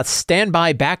question about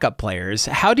standby backup players,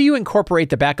 how do you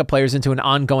incorporate the backup players into an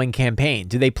ongoing campaign?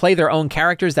 Do they play their own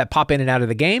characters that pop in and out of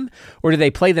the game, or do they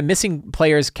play the missing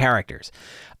players' characters?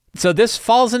 So this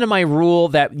falls into my rule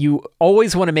that you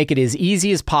always want to make it as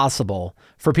easy as possible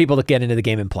for people to get into the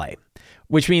game and play,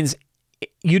 which means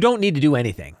you don't need to do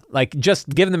anything. Like just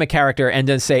give them a character and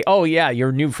then say, oh yeah,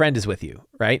 your new friend is with you,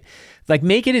 right? Like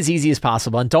make it as easy as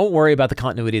possible and don't worry about the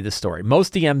continuity of the story.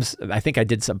 Most DMs, I think I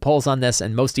did some polls on this,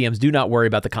 and most DMs do not worry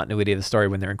about the continuity of the story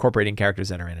when they're incorporating characters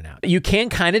that are in and out. You can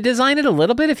kind of design it a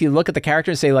little bit if you look at the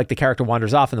character and say like the character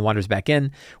wanders off and then wanders back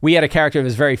in. We had a character that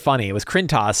was very funny. It was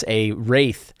Krynn, a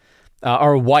wraith,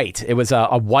 or white. It was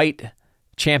a white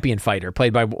champion fighter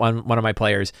played by one of my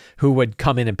players who would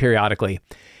come in and periodically.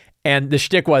 And the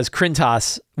shtick was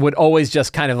Krynn would always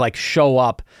just kind of like show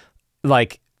up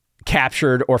like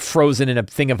captured or frozen in a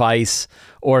thing of ice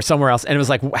or somewhere else. And it was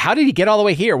like, how did he get all the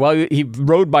way here? Well, he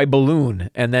rode by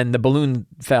balloon and then the balloon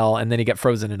fell and then he got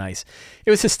frozen in ice. It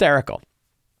was hysterical.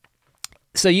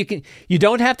 So you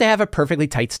don't have to have a perfectly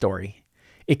tight story.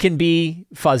 It can be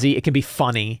fuzzy. It can be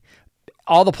funny.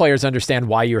 All the players understand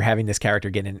why you're having this character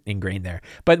get ingrained there.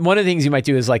 But one of the things you might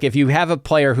do is like, if you have a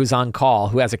player who's on call,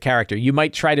 who has a character, you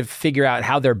might try to figure out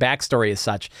how their backstory is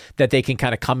such that they can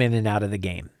kind of come in and out of the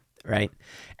game, right?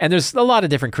 And there's a lot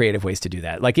of different creative ways to do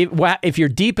that. Like if you're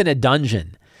deep in a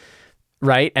dungeon,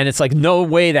 right? And it's like, no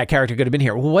way that character could have been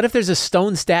here. Well, what if there's a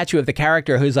stone statue of the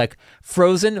character who's like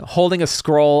frozen, holding a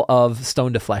scroll of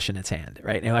stone to flesh in its hand,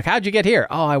 right? And you're like, how'd you get here?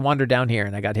 Oh, I wandered down here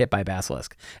and I got hit by a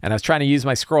basilisk. And I was trying to use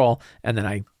my scroll and then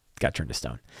I got turned to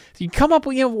stone. So you come up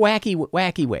with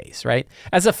wacky ways, right?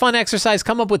 As a fun exercise,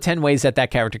 come up with 10 ways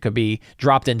that character could be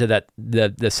dropped into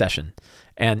the session.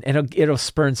 And it'll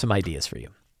spurn some ideas for you.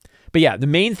 But yeah, the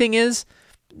main thing is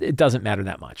it doesn't matter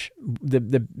that much.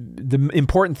 The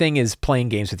important thing is playing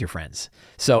games with your friends.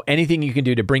 So anything you can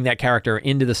do to bring that character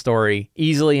into the story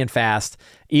easily and fast,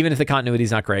 even if the continuity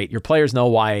is not great, your players know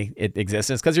why it exists.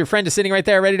 It's because your friend is sitting right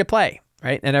there ready to play,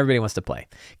 right? And everybody wants to play.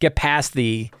 Get past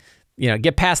the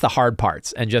hard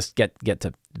parts and just get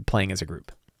to playing as a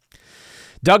group.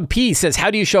 Doug P says, how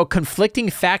do you show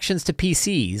conflicting factions to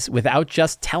PCs without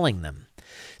just telling them?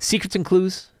 Secrets and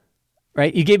clues,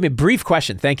 right? You gave me a brief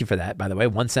question. Thank you for that, by the way.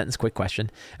 1 sentence, quick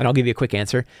question, and I'll give you a quick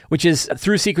answer, which is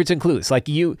through secrets and clues. Like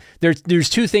there's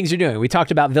two things you're doing. We talked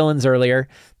about villains earlier,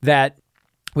 that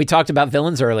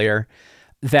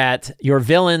your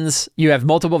villains, you have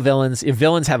multiple villains. Your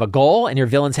villains have a goal and your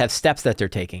villains have steps that they're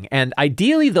taking. And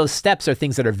ideally, those steps are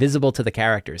things that are visible to the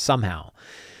characters somehow.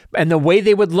 And the way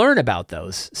they would learn about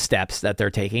those steps that they're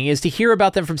taking is to hear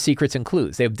about them from secrets and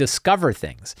clues. They discover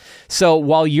things. So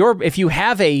if you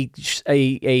have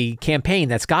a campaign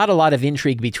that's got a lot of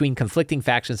intrigue between conflicting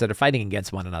factions that are fighting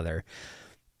against one another,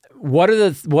 what are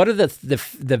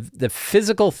the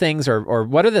physical things or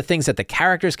what are the things that the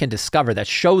characters can discover that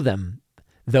show them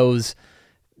those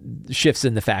shifts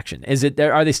in the faction?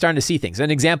 Are they starting to see things?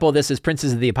 An example of this is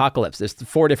Princes of the Apocalypse. There's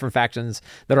 4 different factions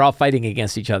that are all fighting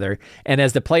against each other. And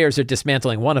as the players are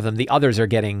dismantling one of them, the others are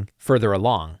getting further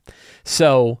along.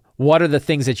 So what are the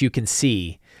things that you can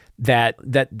see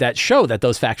that show that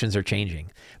those factions are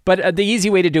changing? But the easy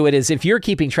way to do it is if you're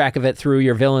keeping track of it through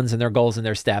your villains and their goals and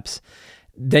their steps,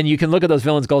 then you can look at those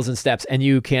villains' goals and steps, and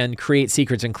you can create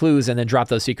secrets and clues, and then drop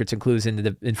those secrets and clues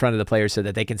in front of the players so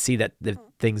that they can see that the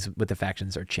things with the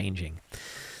factions are changing.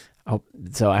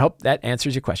 So I hope that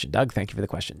answers your question, Doug. Thank you for the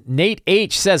question. Nate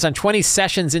H says, on 20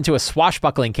 sessions into a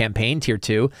swashbuckling campaign, tier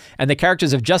 2, and the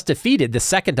characters have just defeated the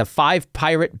second of 5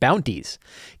 pirate bounties.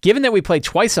 Given that we play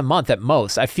twice a month at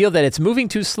most, I feel that it's moving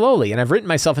too slowly, and I've written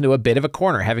myself into a bit of a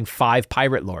corner having 5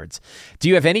 pirate lords. Do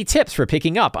you have any tips for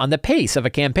picking up on the pace of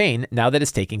a campaign now that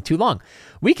it's taking too long?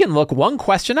 We can look one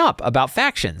question up about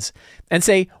factions and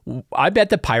say, I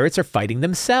bet the pirates are fighting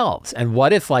themselves. And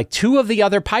what if 2 of the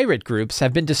other pirate groups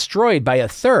have been destroyed by a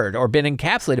third or been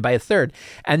encapsulated by a third,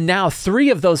 and now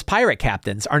 3 of those pirate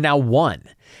captains are now 1,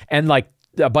 and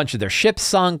a bunch of their ships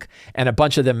sunk and a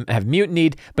bunch of them have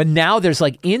mutinied, but now there's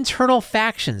internal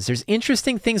factions. There's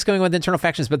interesting things going on with internal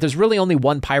factions, but there's really only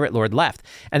 1 pirate lord left.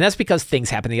 And that's because things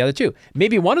happened to the other 2.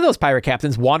 Maybe one of those pirate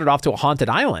captains wandered off to a haunted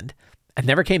island and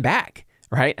never came back,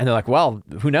 right? And they're like, well,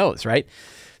 who knows, right?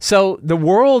 So the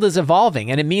world is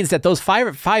evolving, and it means that those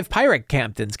 5 pirate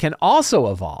captains can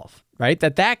also evolve, right?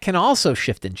 That can also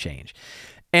shift and change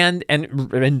and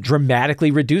dramatically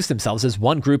reduce themselves as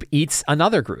one group eats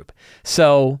another group.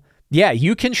 So yeah,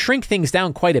 you can shrink things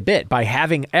down quite a bit by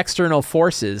having external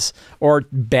forces or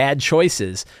bad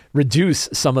choices reduce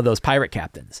some of those pirate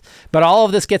captains. But all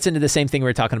of this gets into the same thing we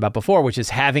were talking about before, which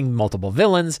is having multiple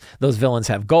villains. Those villains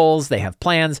have goals, they have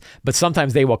plans, but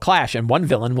sometimes they will clash and one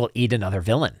villain will eat another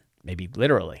villain, maybe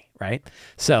literally, right?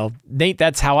 So Nate,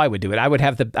 that's how I would do it. I would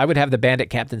have the bandit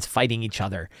captains fighting each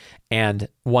other, and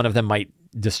one of them might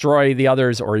destroy the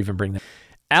others or even bring them.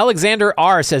 Alexander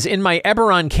R says, in my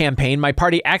Eberron campaign, my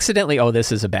party accidentally,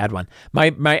 this is a bad one.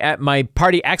 My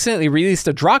party accidentally released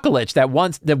a Dracolich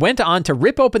that went on to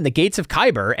rip open the gates of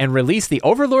Khyber and release the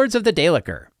overlords of the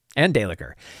Daliker.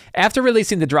 After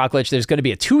releasing the Dracolich, there's going to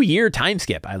be a 2-year time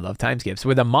skip. I love time skips,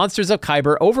 where the monsters of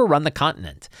Khyber overrun the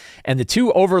continent. And the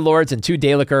 2 overlords and 2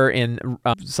 Daliker in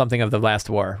something of the last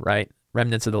war, right?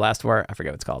 Remnants of the Last War, I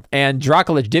forget what it's called. And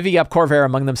Dracolich divvy up Corvair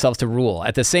among themselves to rule.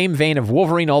 At the same vein of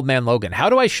Wolverine Old Man Logan, how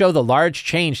do I show the large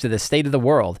change to the state of the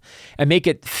world and make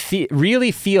it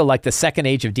really feel like the second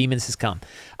age of demons has come?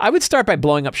 I would start by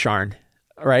blowing up Sharn,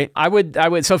 right? I would.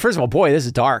 So first of all, boy, this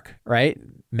is dark, right?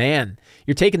 Man,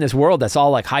 you're taking this world that's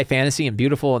all high fantasy and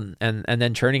beautiful and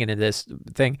then turning it into this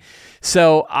thing.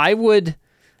 So I would...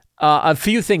 a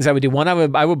few things I would do. One,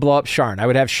 I would blow up Sharn. I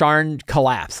would have Sharn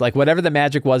collapse. Whatever the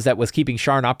magic was that was keeping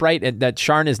Sharn upright, that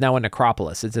Sharn is now a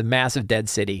necropolis. It's a massive dead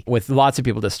city with lots of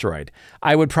people destroyed.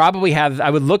 I would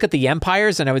look at the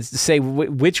empires and I would say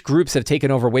which groups have taken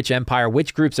over which empire,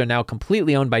 which groups are now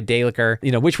completely owned by Daliker,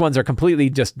 which ones are completely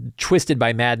just twisted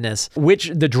by madness.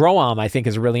 The Droam, I think,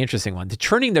 is a really interesting one.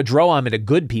 Turning the Droam into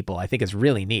good people, I think, is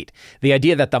really neat. The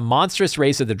idea that the monstrous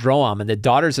race of the Droam and the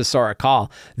daughters of Sorakal,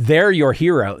 they're your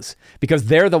heroes, because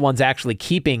they're the ones actually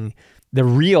keeping the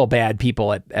real bad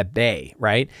people at bay,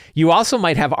 right? You also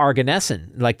might have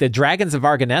Arganessen, the dragons of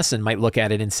Arganessen might look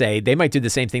at it and say, they might do the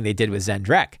same thing they did with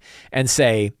Zendrek and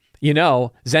say,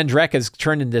 Zendrek has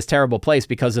turned into this terrible place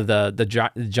because of the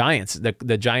giants,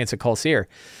 the giants of Kol Sir.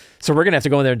 So we're going to have to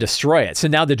go in there and destroy it. So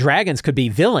now the dragons could be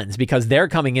villains because they're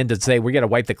coming in to say, we got to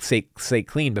wipe the slate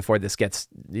clean before this gets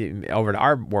over to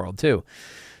our world too.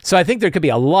 So I think there's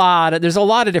a lot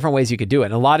of different ways you could do it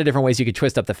and a lot of different ways you could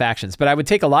twist up the factions. But I would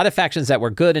take a lot of factions that were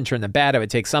good and turn them bad. I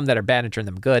would take some that are bad and turn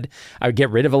them good. I would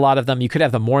get rid of a lot of them. You could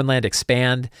have the Mournland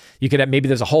expand. You could have, maybe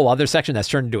there's a whole other section that's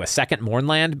turned into a second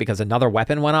Mournland because another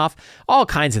weapon went off. All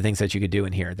kinds of things that you could do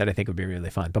in here that I think would be really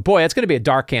fun. But boy, it's going to be a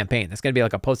dark campaign. It's going to be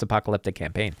like a post-apocalyptic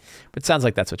campaign. But it sounds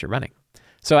like that's what you're running.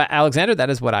 So Alexander, that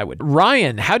is what I would.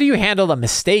 Ryan, how do you handle a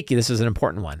mistake? This is an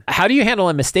important one. How do you handle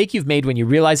a mistake you've made when you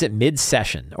realize it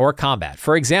mid-session or combat?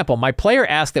 For example, my player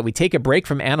asked that we take a break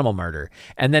from animal murder,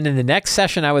 and then in the next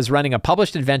session I was running a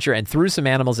published adventure and threw some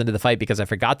animals into the fight because I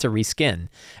forgot to reskin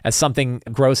as something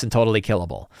gross and totally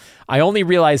killable. I only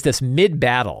realized this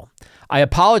mid-battle. I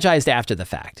apologized after the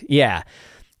fact. Yeah.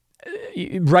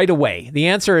 Right away. The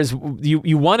answer is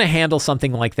you want to handle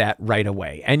something like that right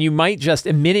away. And you might just,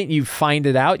 the minute you find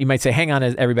it out, you might say, hang on,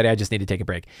 everybody, I just need to take a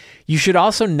break. You should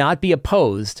also not be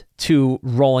opposed to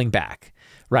rolling back,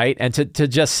 right? And to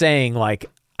just saying like,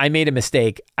 I made a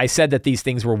mistake. I said that these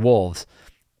things were wolves.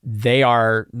 They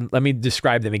are, let me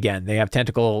describe them again. They have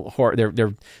tentacle, they're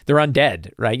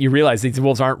undead, right? You realize these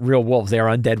wolves aren't real wolves. They are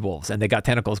undead wolves and they got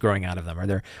tentacles growing out of them, or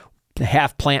they're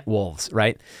half plant wolves,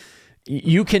 right?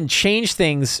 You can change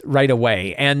things right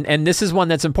away. And this is one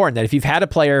that's important, that if you've had a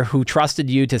player who trusted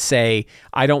you to say,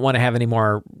 I don't want to have any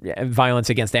more violence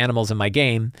against animals in my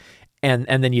game, and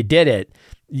then you did it,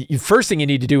 first thing you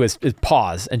need to do is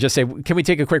pause and just say, can we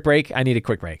take a quick break? I need a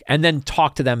quick break. And then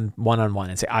talk to them one-on-one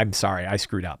and say, I'm sorry, I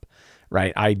screwed up,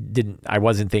 right? I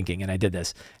wasn't thinking and I did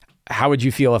this. How would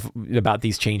you feel about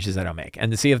these changes that I'll make?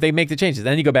 And to see if they make the changes.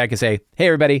 Then you go back and say, hey,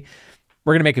 everybody,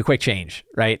 we're going to make a quick change,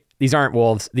 right? These aren't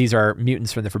wolves. These are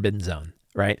mutants from the Forbidden Zone,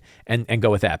 right? And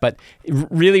go with that. But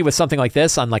really with something like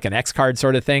this on like an X card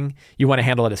sort of thing, you want to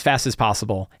handle it as fast as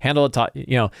possible. Handle it,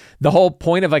 the whole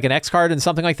point of like an X card and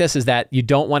something like this is that you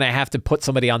don't want to have to put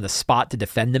somebody on the spot to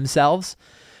defend themselves,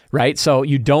 right? So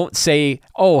you don't say,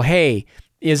 oh, hey,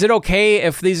 is it okay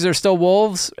if these are still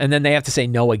wolves? And then they have to say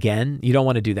no again. You don't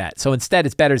want to do that. So instead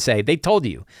it's better to say, they told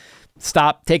you,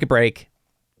 stop, take a break,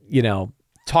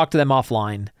 talk to them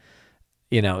offline,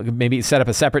 maybe set up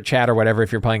a separate chat or whatever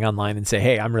if you're playing online and say,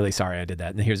 hey, I'm really sorry I did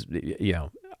that. And here's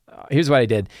what I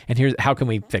did. And here's how can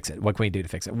we fix it? What can we do to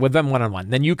fix it? With them one-on-one.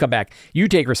 Then you come back, you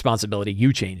take responsibility,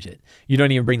 you change it. You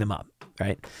don't even bring them up,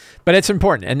 right? But it's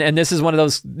important. And this is one of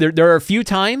those, there are a few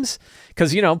times,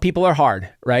 because, people are hard,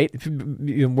 right?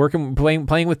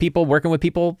 Playing with people, working with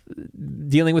people,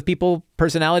 dealing with people,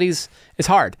 personalities is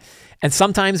hard. And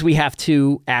sometimes we have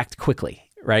to act quickly.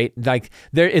 Right? Like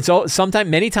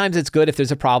many times it's good if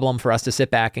there's a problem for us to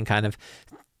sit back and kind of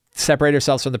separate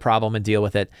ourselves from the problem and deal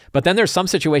with it. But then there's some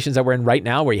situations that we're in right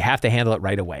now where you have to handle it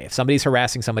right away. If somebody's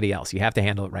harassing somebody else, you have to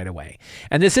handle it right away.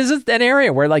 And this is an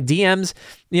area where like DMs,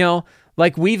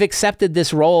 like we've accepted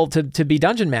this role to be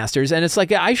dungeon masters. And it's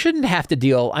like, I shouldn't have to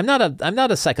deal. I'm not a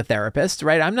psychotherapist,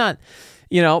 right? I'm not,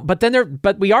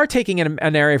 but we are taking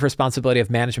an area of responsibility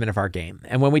of management of our game.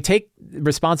 And when we take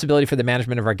responsibility for the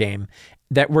management of our game,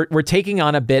 that we're taking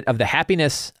on a bit of the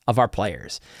happiness of our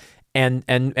players. And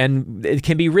it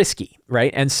can be risky,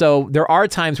 right? And so there are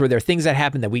times where there are things that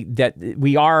happen that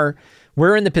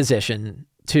we're in the position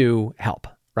to help,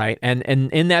 right? And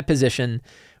in that position,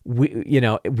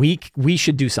 we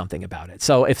should do something about it.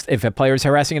 So if a player is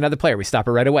harassing another player, we stop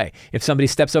it right away. If somebody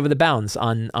steps over the bounds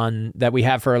on that we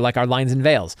have for like our lines and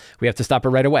veils, we have to stop it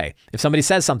right away. If somebody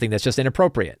says something that's just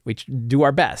inappropriate, we do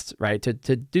our best, right, to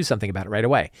do something about it right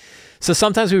away. So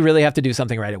sometimes we really have to do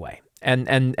something right away.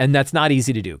 And that's not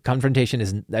easy to do. Confrontation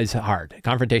is hard.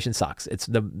 Confrontation sucks. It's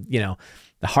the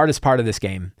hardest part of this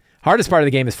game. Hardest part of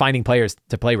the game is finding players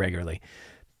to play regularly.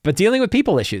 But dealing with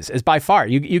people issues is by far,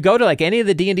 you go to like any of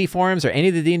the D&D forums or any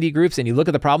of the D&D groups and you look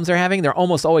at the problems they're having, they're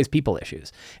almost always people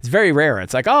issues. It's very rare.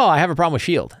 It's like, oh, I have a problem with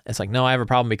Shield. It's like, no, I have a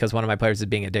problem because one of my players is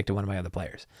being a dick to one of my other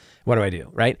players. What do I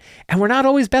do, right? And we're not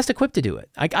always best equipped to do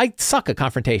it. I suck at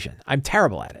confrontation. I'm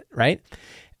terrible at it, right?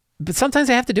 But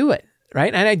sometimes I have to do it,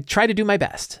 right? And I try to do my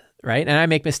best, right? And I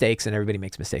make mistakes and everybody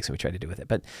makes mistakes and we try to do with it.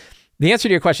 But the answer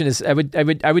to your question is I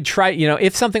would try,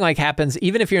 if something like happens,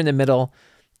 even if you're in the middle,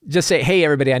 just say, hey,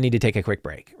 everybody, I need to take a quick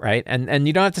break, right? And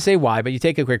you don't have to say why, but you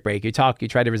take a quick break, you talk, you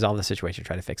try to resolve the situation,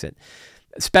 try to fix it.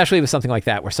 Especially with something like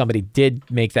that, where somebody did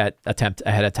make that attempt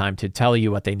ahead of time to tell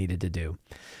you what they needed to do.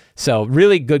 So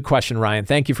really good question, Ryan.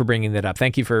 Thank you for bringing that up.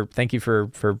 Thank you for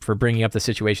bringing up the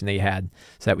situation that you had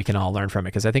so that we can all learn from it,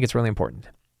 because I think it's really important.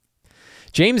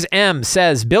 James M.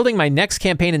 says, building my next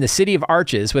campaign in the City of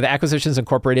Arches with Acquisitions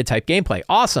Incorporated type gameplay.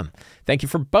 Awesome. Thank you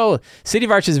for both. City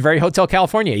of Arches is very Hotel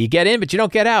California. You get in, but you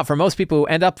don't get out for most people who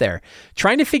end up there.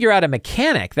 Trying to figure out a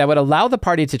mechanic that would allow the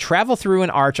party to travel through an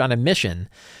arch on a mission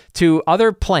to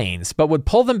other planes, but would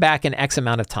pull them back in X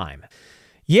amount of time.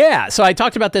 Yeah, so I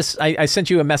talked about this. I sent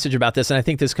you a message about this, and I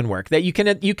think this can work. That you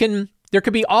can. There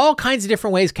could be all kinds of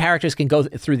different ways characters can go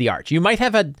through the arch. You might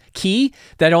have a key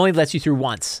that only lets you through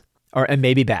once, and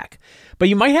maybe back. But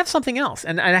you might have something else.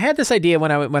 And I had this idea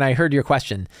when I heard your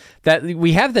question, that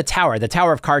we have the Tower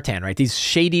of Cartan, right? These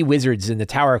shady wizards in the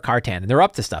Tower of Cartan, and they're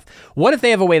up to stuff. What if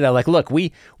they have a way that, like, look,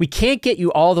 we can't get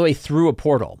you all the way through a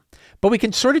portal, but we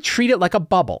can sort of treat it like a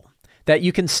bubble that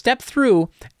you can step through,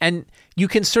 and you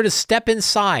can sort of step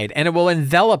inside, and it will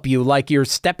envelop you like you're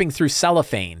stepping through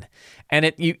cellophane.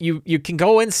 And you can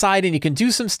go inside and you can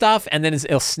do some stuff, and then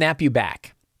it'll snap you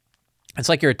back. It's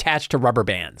like you're attached to rubber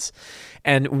bands,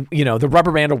 and the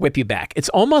rubber band will whip you back. It's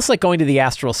almost like going to the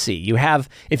astral sea.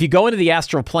 If you go into the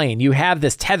astral plane, you have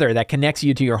this tether that connects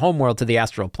you to your homeworld to the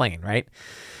astral plane, right?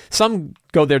 Some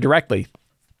go there directly,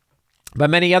 but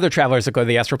many other travelers that go to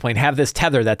the astral plane have this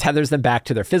tether that tethers them back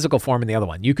to their physical form in the other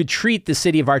one. You could treat the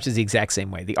City of Arches the exact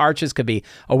same way. The arches could be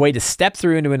a way to step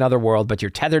through into another world, but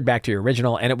you're tethered back to your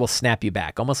original, and it will snap you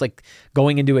back, almost like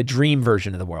going into a dream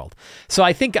version of the world. So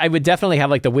I think I would definitely have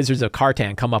like the Wizards of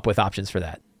Cartan come up with options for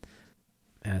that.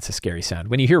 And that's a scary sound.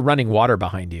 When you hear running water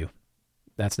behind you,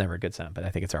 that's never a good sound, but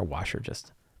I think it's our washer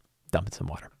just dumping some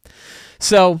water.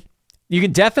 So you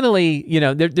can definitely, you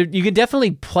can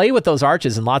definitely play with those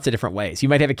arches in lots of different ways. You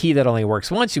might have a key that only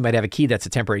works once. You might have a key that's a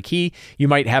temporary key. You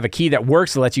might have a key that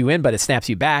works to let you in, but it snaps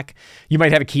you back. You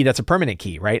might have a key that's a permanent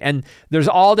key, right? And there's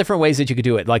all different ways that you could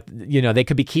do it. Like, they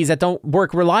could be keys that don't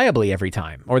work reliably every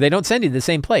time, or they don't send you to the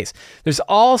same place. There's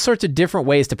all sorts of different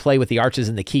ways to play with the arches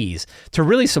and the keys to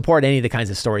really support any of the kinds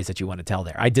of stories that you want to tell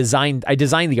there. I designed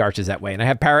the arches that way, and I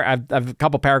have a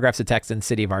couple paragraphs of text in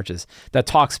City of Arches that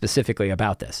talk specifically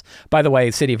about this. By the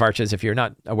way, City of Arches, if you're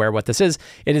not aware what this is,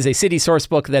 it is a city source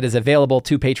book that is available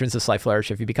to patrons of Sly Flourish.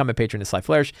 If you become a patron of Sly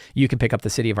Flourish, you can pick up the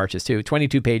City of Arches too.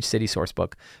 22-page city source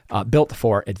book built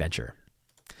for adventure.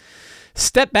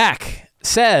 Step Back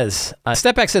says,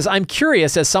 I'm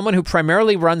curious, as someone who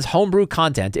primarily runs homebrew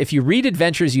content, if you read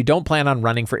adventures you don't plan on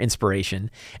running for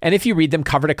inspiration, and if you read them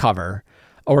cover to cover,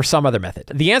 or some other method.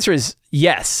 The answer is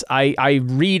yes. I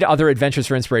read other adventures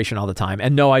for inspiration all the time.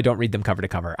 And no, I don't read them cover to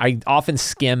cover. I often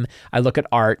skim. I look at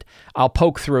art. I'll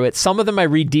poke through it. Some of them I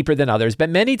read deeper than others, but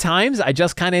many times I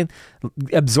just kind of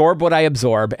absorb what I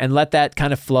absorb and let that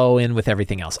kind of flow in with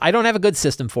everything else. I don't have a good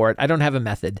system for it. I don't have a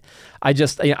method. I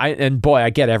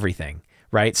get everything.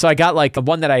 Right. So I got like the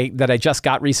one that I just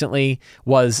got recently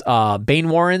was Bane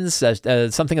Warrens,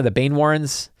 something of the Bane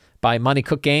Warrens by Monty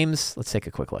Cook Games. Let's take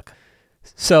a quick look.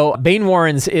 So Bane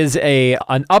Warrens is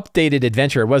an updated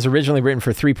adventure. It was originally written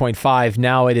for 3.5.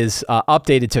 Now it is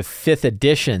updated to 5th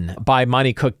edition by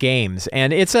Monty Cook Games.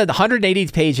 And it's a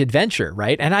 180-page adventure,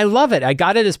 right? And I love it. I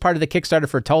got it as part of the Kickstarter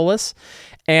for Tolas.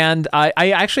 And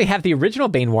I actually have the original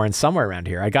Bane Warrens somewhere around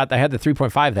here. I had the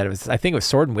 3.5 I think it was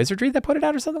Sword and Wizardry that put it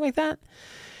out or something like that.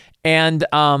 And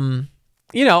I'm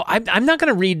not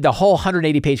going to read the whole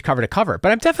 180-page cover to cover,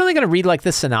 but I'm definitely going to read like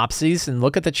the synopses and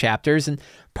look at the chapters and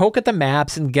poke at the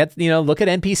maps and look at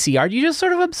NPC art. You just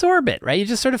sort of absorb it, right? You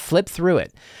just sort of flip through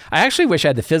it. I actually wish I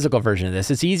had the physical version of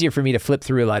this. It's easier for me to flip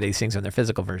through a lot of these things on their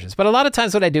physical versions. But a lot of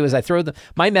times what I do is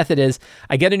my method is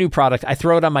I get a new product, I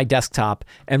throw it on my desktop,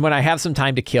 and when I have some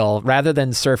time to kill, rather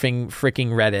than surfing freaking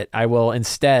Reddit, I will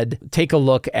instead take a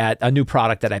look at a new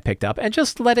product that I picked up and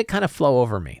just let it kind of flow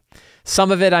over me.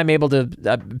 Some of it I'm able to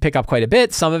pick up quite a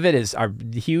bit. Some of it are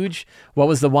huge. What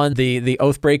was the one, the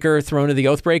Oathbreaker, Throne of the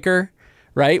Oathbreaker,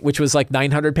 right? Which was like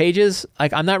 900 pages.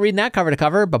 Like, I'm not reading that cover to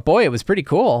cover, but boy, it was pretty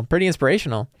cool, pretty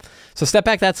inspirational. So Step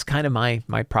Back, that's kind of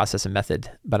my process and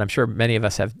method, but I'm sure many of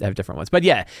us have different ones. But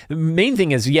yeah, the main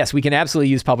thing is, yes, we can absolutely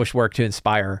use published work to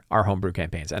inspire our homebrew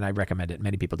campaigns, and I recommend it.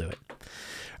 Many people do it.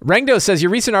 Rangdo says,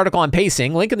 your recent article on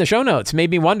pacing, link in the show notes,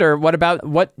 made me wonder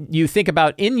what you think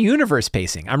about in-universe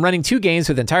pacing. I'm running 2 games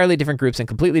with entirely different groups and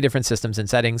completely different systems and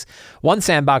settings, 1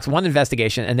 sandbox, 1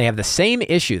 investigation, and they have the same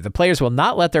issue. The players will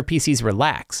not let their PCs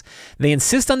relax. They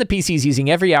insist on the PCs using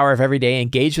every hour of every day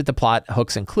engaged with the plot,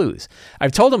 hooks, and clues.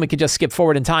 I've told them we could just skip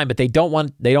forward in time, but they don't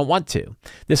want to.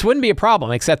 This wouldn't be a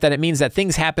problem, except that it means that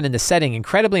things happen in the setting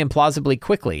incredibly implausibly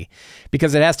quickly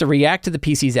because it has to react to the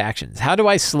PC's actions. How do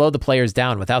I slow the players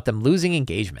down without them losing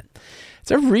engagement?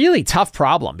 It's a really tough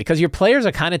problem because your players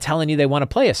are kind of telling you they want to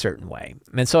play a certain way.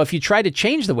 And so if you try to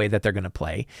change the way that they're going to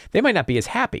play, they might not be as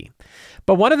happy.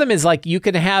 But one of them is like you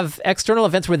can have external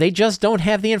events where they just don't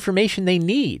have the information they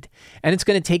need. And it's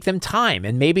going to take them time.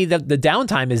 And maybe the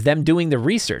downtime is them doing the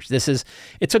research.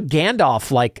 It took Gandalf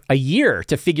like a year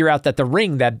to figure out that the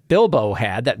ring that Bilbo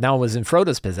had that now was in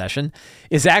Frodo's possession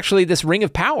is actually this ring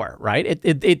of power, right?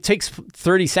 It takes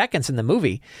 30 seconds in the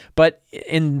movie, but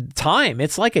in time,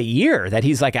 it's like a year that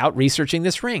he's like out researching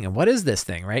this ring. And what is this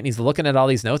thing, right? And he's looking at all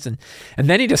these notes and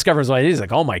then he discovers what it is.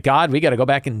 Like, oh my God, we got to go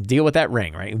back and deal with that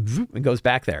ring, right? And goes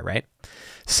back there, right?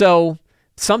 So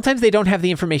sometimes they don't have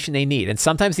the information they need. And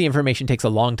sometimes the information takes a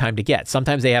long time to get.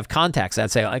 Sometimes they have contacts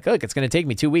that say like, look, it's going to take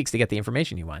me 2 weeks to get the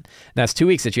information you want. And that's 2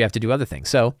 weeks that you have to do other things.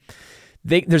 So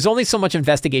there's only so much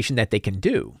investigation that they can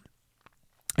do.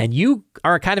 And you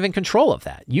are kind of in control of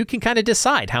that. You can kind of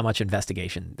decide how much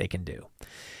investigation they can do.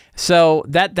 So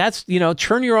that's,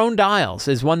 churn your own dials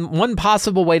is one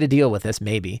possible way to deal with this,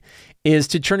 maybe, is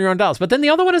to churn your own dials. But then the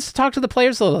other one is to talk to the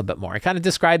players a little bit more. I kind of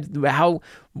described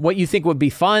what you think would be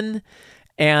fun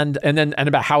and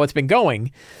about how it's been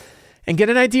going and get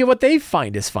an idea what they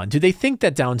find is fun. Do they think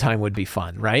that downtime would be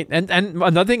fun, right? And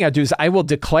another thing I do is I will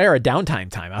declare a downtime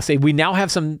time. I'll say, we now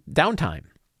have some downtime.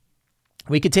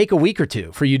 We could take a week or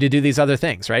two for you to do these other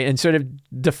things, right? And sort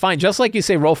of define, just like you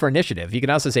say, roll for initiative. You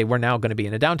can also say, we're now going to be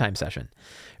in a downtime session,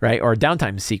 right? Or a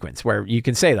downtime sequence where you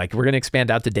can say, like, we're going to expand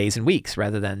out to days and weeks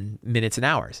rather than minutes and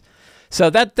hours.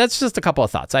 So that's just a couple of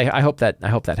thoughts. I hope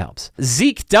that helps.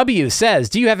 Zeke W says,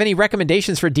 do you have any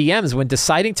recommendations for DMs when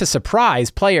deciding to surprise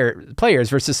players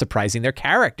versus surprising their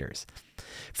characters?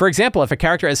 For example, if a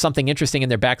character has something interesting in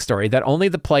their backstory that only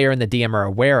the player and the DM are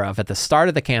aware of at the start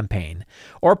of the campaign,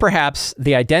 or perhaps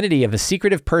the identity of a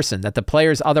secretive person that the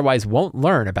players otherwise won't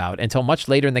learn about until much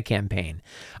later in the campaign.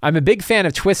 I'm a big fan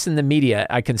of twists in the media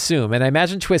I consume, and I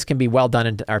imagine twists can be well done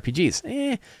in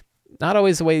RPGs. Not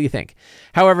always the way you think.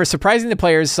 However, surprising the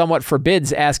players somewhat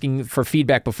forbids asking for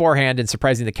feedback beforehand, and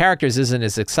surprising the characters isn't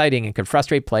as exciting and can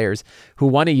frustrate players who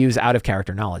want to use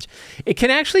out-of-character knowledge. It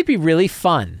can actually be really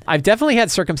fun. I've definitely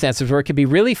had circumstances where it can be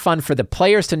really fun for the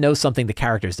players to know something the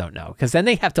characters don't know, because then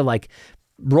they have to like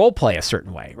role play a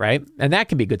certain way, right? And that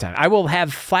can be a good time. I will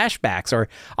have flashbacks or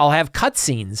I'll have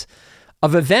cutscenes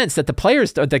of events that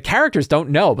the characters don't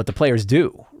know, but the players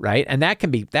do, right? And that can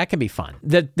be fun.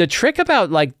 The trick about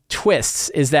like twists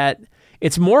is that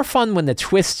it's more fun when the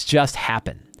twists just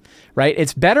happen, right?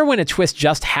 It's better when a twist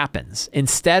just happens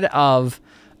instead of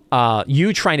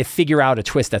you trying to figure out a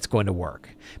twist that's going to work,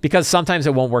 because sometimes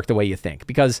it won't work the way you think,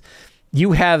 because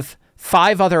you have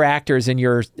 5 other actors in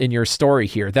your story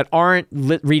here that aren't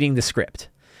reading the script.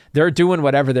 They're doing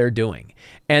whatever they're doing,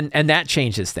 and that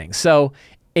changes things. So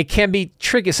it can be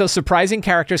tricky. So surprising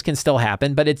characters can still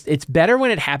happen, but it's better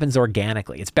when it happens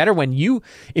organically. It's better when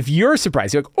if you're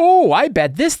surprised, you're like, oh, I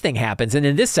bet this thing happens, and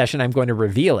in this session, I'm going to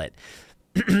reveal it.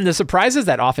 The surprises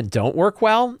that often don't work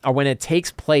well are when it takes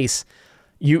place,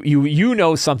 you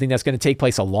know something that's going to take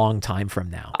place a long time from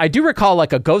now. I do recall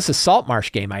like a Ghost of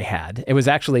Saltmarsh game I had. It was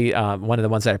actually one of the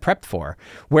ones that I prepped for,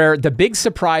 where the big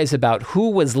surprise about who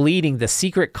was leading the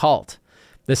secret cult,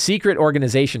 the secret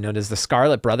organization known as the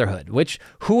Scarlet Brotherhood,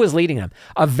 who was leading them?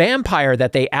 A vampire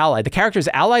that they allied. The characters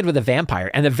allied with a vampire,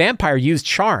 and the vampire used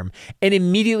charm and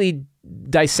immediately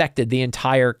dissected the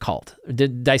entire cult,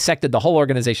 dissected the whole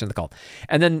organization of the cult.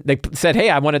 And then they said, hey,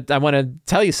 I want to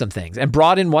tell you some things, and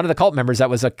brought in one of the cult members that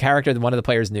was a character that one of the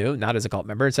players knew, not as a cult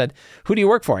member, and said, who do you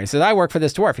work for? He says, I work for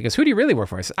this dwarf. He goes, who do you really work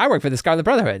for? He says, I work for the Scarlet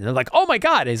Brotherhood. And they're like, oh my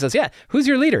God. And he says, yeah, who's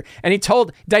your leader? And he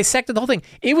dissected the whole thing.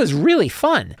 It was really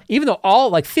fun. Even though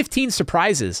all like 15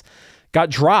 surprises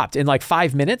got dropped in like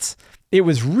 5 minutes, it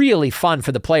was really fun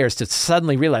for the players to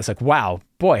suddenly realize like, wow,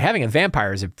 boy, having a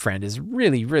vampire as a friend is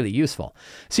really, really useful.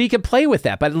 So you can play with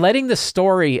that, but letting the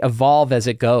story evolve as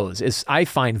it goes is, I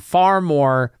find, far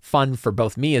more fun for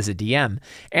both me as a DM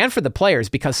and for the players,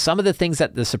 because some of the things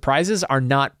that the surprises are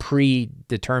not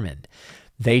predetermined.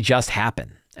 They just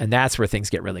happen. And that's where things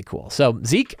get really cool. So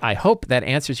Zeke, I hope that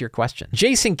answers your question.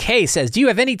 Jason K says, do you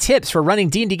have any tips for running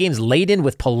D&D games laden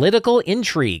with political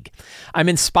intrigue? I'm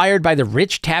inspired by the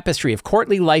rich tapestry of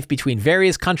courtly life between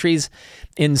various countries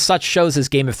in such shows as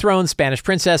Game of Thrones, Spanish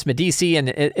Princess, Medici, and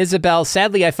Isabel.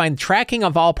 Sadly, I find tracking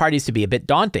of all parties to be a bit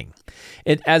daunting,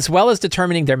 as well as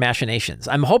determining their machinations.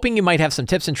 I'm hoping you might have some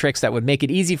tips and tricks that would make it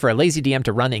easy for a lazy DM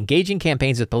to run engaging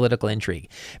campaigns with political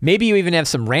intrigue. Maybe you even have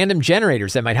some random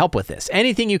generators that might help with this.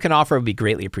 Anything you can offer would be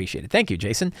greatly appreciated. Thank you,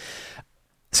 Jason.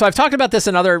 So I've talked about this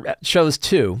in other shows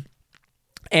too.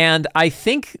 And I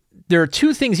think there are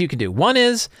two things you can do. One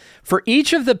is for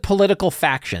each of the political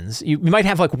factions, you might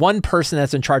have like one person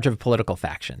that's in charge of a political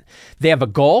faction. They have a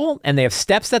goal and they have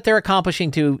steps that they're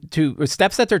accomplishing or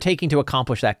steps that they're taking to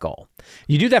accomplish that goal.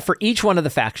 You do that for each one of the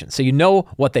factions. So you know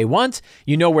what they want,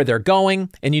 you know where they're going,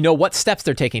 and you know what steps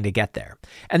they're taking to get there.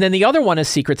 And then the other one is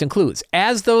secrets and clues.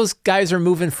 As those guys are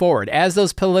moving forward, as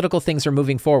those political things are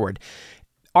moving forward,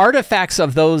 artifacts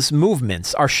of those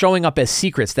movements are showing up as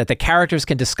secrets that the characters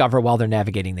can discover while they're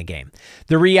navigating the game.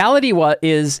 The reality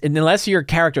is, unless your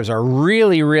characters are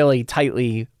really, really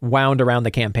tightly wound around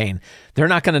the campaign, they're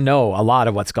not going to know a lot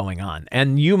of what's going on.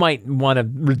 And you might want to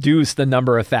reduce the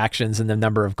number of factions and the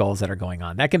number of goals that are going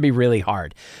on. That can be really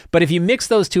hard. But if you mix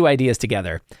those two ideas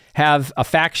together, have a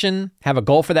faction, have a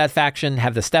goal for that faction,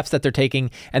 have the steps that they're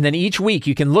taking, and then each week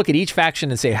you can look at each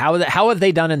faction and say, how have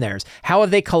they done in theirs? How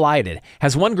have they collided?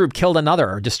 Has one group killed another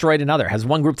or destroyed another? Has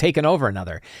one group taken over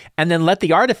another? And then let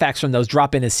the artifacts from those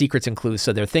drop in as secrets and clues,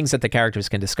 so they're things that the characters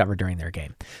can discover during their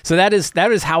game. So that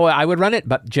is how I would run it,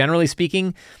 but generally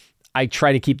speaking, I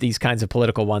try to keep these kinds of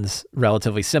political ones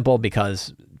relatively simple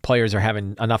because players are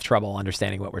having enough trouble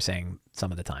understanding what we're saying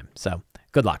some of the time. So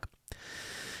good luck.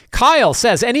 Kyle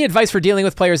says, any advice for dealing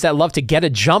with players that love to get a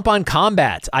jump on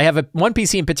combat? I have one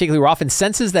PC in particular who often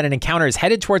senses that an encounter is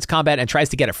headed towards combat and tries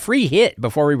to get a free hit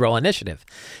before we roll initiative.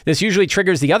 This usually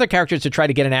triggers the other characters to try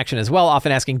to get an action as well,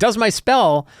 often asking, does my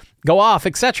spell go off,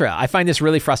 etc. I find this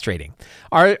really frustrating.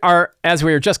 As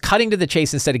we are just cutting to the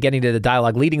chase instead of getting to the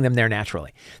dialogue, leading them there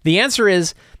naturally. The answer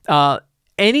is,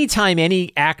 anytime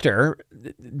any actor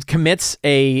commits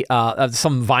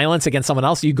some violence against someone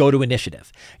else, you go to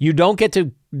initiative. You don't get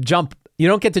to jump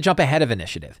ahead of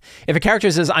initiative. If a character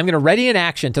says, I'm going to ready an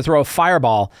action to throw a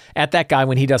fireball at that guy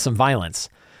when he does some violence,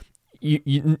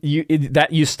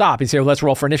 you stop and say, well, let's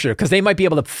roll for initiative, because they might be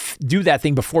able to do that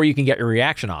thing before you can get your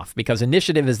reaction off, because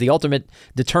initiative is the ultimate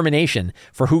determination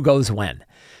for who goes when.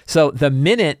 So the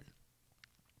minute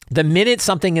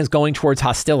something is going towards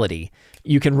hostility,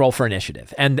 you can roll for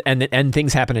initiative, and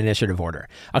things happen in initiative order.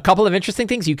 A couple of interesting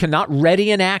things: you cannot ready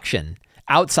an action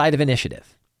outside of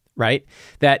initiative, right?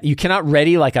 That you cannot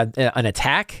ready like an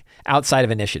attack outside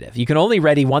of initiative. You can only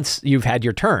ready once you've had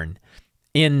your turn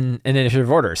in an initiative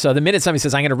order. So the minute somebody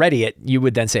says, I'm going to ready it, you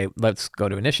would then say, let's go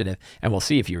to initiative, and we'll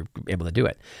see if you're able to do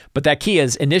it. But that key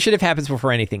is initiative happens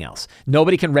before anything else.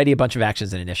 Nobody can ready a bunch of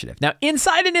actions in initiative. Now,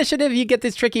 inside initiative, you get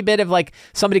this tricky bit of like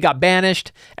somebody got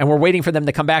banished and we're waiting for them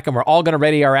to come back, and we're all going to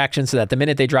ready our actions so that the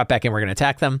minute they drop back in, we're going to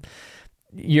attack them.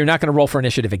 You're not going to roll for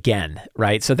initiative again,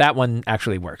 right? So that one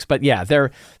actually works. But yeah,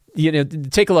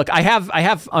 take a look. I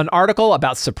have an article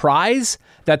about surprise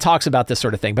that talks about this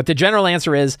sort of thing. But the general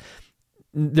answer is,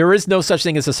 there is no such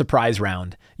thing as a surprise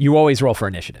round. You always roll for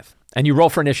initiative. And you roll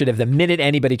for initiative the minute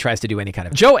anybody tries to do any kind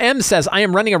of... Joe M says, I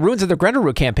am running a Ruins of the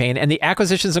Grendelroot campaign, and the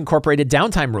acquisitions incorporated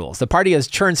downtime rules. The party has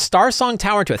turned Starsong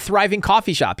Tower into a thriving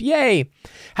coffee shop. Yay!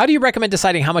 How do you recommend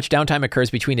deciding how much downtime occurs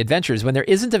between adventures when there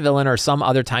isn't a villain or some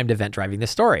other timed event driving the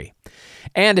story?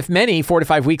 And if many 4 to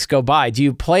 5 weeks go by, do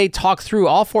you talk through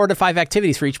all 4 to 5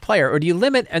 activities for each player, or do you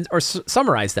limit or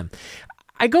summarize them?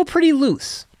 I go pretty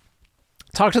loose.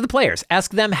 Talk to the players.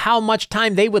 Ask them how much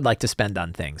time they would like to spend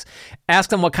on things. Ask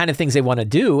them what kind of things they want to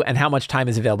do and how much time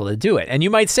is available to do it. And you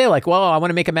might say like, well, I want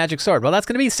to make a magic sword. Well, that's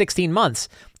going to be 16 months.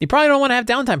 You probably don't want to have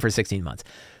downtime for 16 months.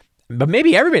 But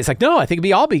maybe everybody's like, no, I think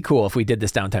it'd all be cool if we did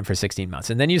this downtime for 16 months.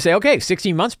 And then you say, okay,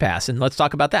 16 months pass and let's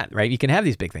talk about that, right? You can have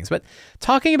these big things. But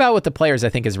talking about with the players, I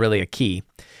think, is really a key.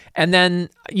 And then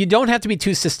you don't have to be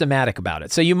too systematic about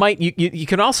it. So you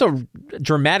can also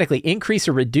dramatically increase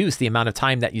or reduce the amount of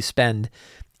time that you spend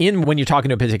when you're talking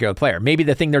to a particular player. Maybe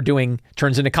the thing they're doing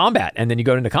turns into combat, and then you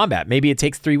go into combat. Maybe it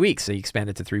takes 3 weeks, so you expand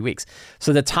it to 3 weeks.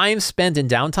 So the time spent in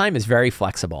downtime is very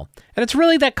flexible. And it's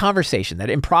really that conversation, that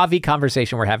improv-y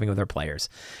conversation we're having with our players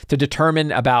to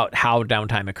determine about how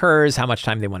downtime occurs, how much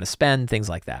time they want to spend, things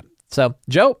like that. So,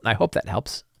 Joe, I hope that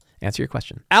helps answer your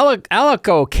question.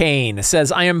 Alico Kane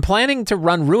says, I am planning to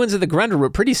run Ruins of the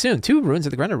Grendelroot pretty soon. 2 Ruins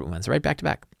of the Grendelroot ones, right back to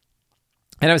back.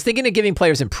 And I was thinking of giving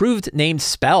players improved named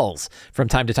spells from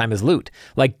time to time as loot,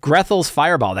 like Grethel's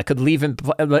Fireball that could leave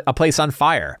a place on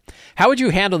fire. How would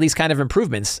you handle these kind of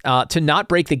improvements to not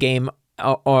break the game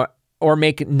or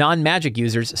make non-magic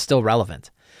users still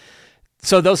relevant?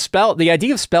 So the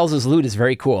idea of spells as loot is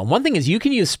very cool. And one thing is you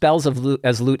can use spells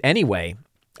as loot anyway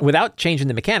without changing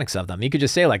the mechanics of them. You could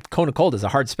just say like Cone of Cold is a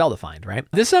hard spell to find, right?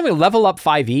 This is something Level Up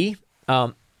 5e,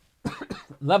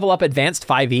 Level Up Advanced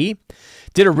 5e,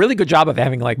 did a really good job of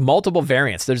having like multiple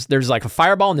variants. There's like a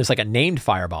fireball and there's like a named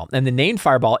fireball. And the named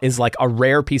fireball is like a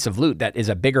rare piece of loot that is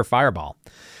a bigger fireball.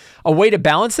 A way to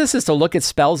balance this is to look at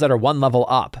spells that are one level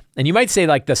up. And you might say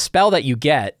like the spell that you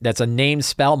get that's a named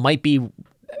spell might be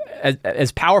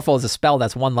as powerful as a spell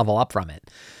that's one level up from it.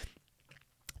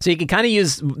 So you can kind of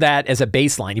use that as a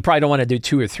baseline. You probably don't want to do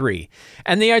 2 or 3.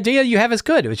 And the idea you have is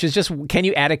good, which is just, can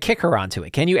you add a kicker onto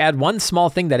it? Can you add one small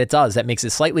thing that it does that makes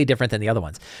it slightly different than the other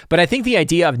ones? But I think the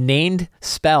idea of named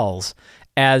spells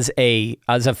as a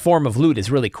form of loot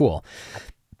is really cool.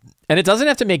 And it doesn't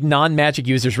have to make non-magic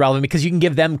users relevant because you can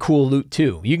give them cool loot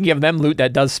too. You can give them loot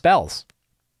that does spells,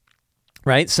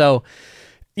 right? So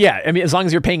yeah, I mean, as long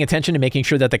as you're paying attention to making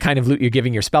sure that the kind of loot you're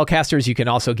giving your spellcasters, you can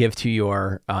also give to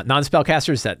your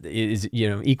non-spellcasters that is,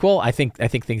 equal. I think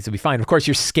things will be fine. Of course,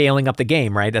 you're scaling up the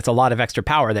game, right? That's a lot of extra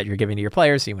power that you're giving to your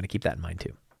players, so you want to keep that in mind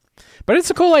too. But it's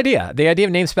a cool idea. The idea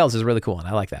of named spells is really cool, and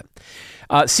I like that.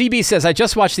 CB says, I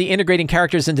just watched the integrating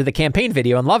characters into the campaign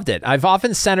video and loved it. I've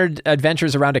often centered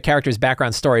adventures around a character's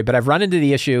background story, but I've run into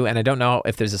the issue and I don't know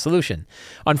if there's a solution.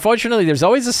 Unfortunately, there's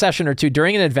always a session or two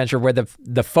during an adventure where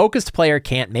the focused player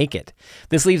can't make it.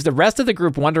 This leaves the rest of the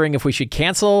group wondering if we should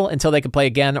cancel until they can play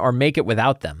again or make it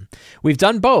without them. We've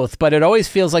done both, but it always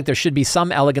feels like there should be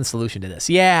some elegant solution to this.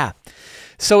 Yeah.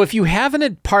 So if you have a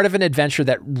part of an adventure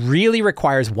that really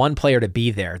requires one player to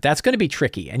be there, that's going to be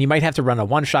tricky. And you might have to run a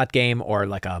one-shot game or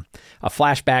like a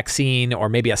flashback scene or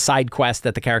maybe a side quest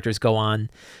that the characters go on.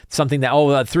 Something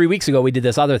that, 3 weeks ago we did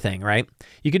this other thing, right?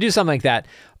 You could do something like that.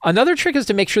 Another trick is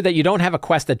to make sure that you don't have a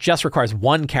quest that just requires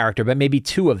one character, but maybe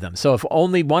 2 of them. So if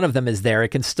only one of them is there, it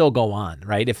can still go on,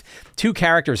 right? If 2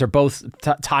 characters are both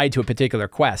tied to a particular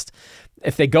quest,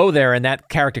 if they go there and that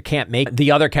character can't make, the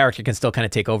other character can still kind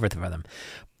of take over for them.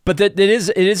 But it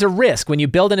is a risk. When you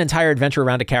build an entire adventure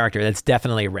around a character, that's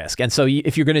definitely a risk. And so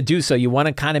if you're going to do so, you want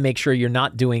to kind of make sure you're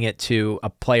not doing it to a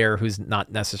player who's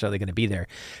not necessarily going to be there.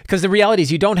 Because the reality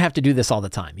is you don't have to do this all the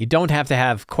time. You don't have to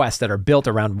have quests that are built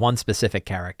around one specific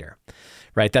character.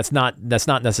 Right? That's not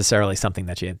necessarily something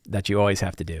that you always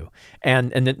have to do.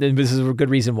 And this is a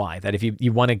good reason why. That if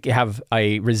you want to have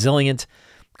a resilient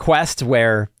quest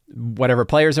where whatever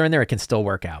players are in there, it can still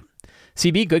work out.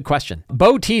 CB, good question.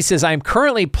 Bo T says, I'm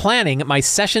currently planning my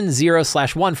session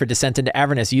 0/1 for Descent into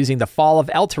Avernus using the Fall of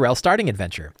Elturel starting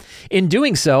adventure. In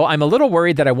doing so, I'm a little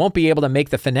worried that I won't be able to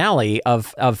make the finale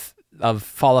of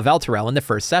Fall of Elturel in the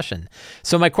first session.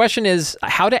 So my question is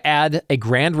how to add a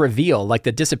grand reveal like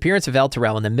the disappearance of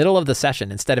Elturel in the middle of the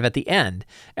session instead of at the end,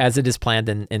 as it is planned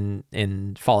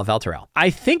in Fall of Elturel. I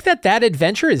think that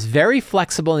adventure is very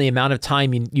flexible in the amount of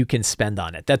time you can spend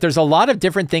on it, that there's a lot of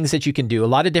different things that you can do, a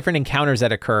lot of different encounters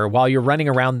that occur while you're running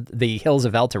around the hills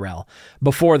of Elturel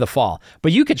before the fall.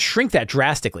 But you could shrink that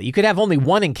drastically. You could have only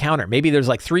one encounter. Maybe there's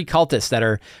like 3 cultists that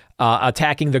are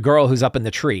attacking the girl who's up in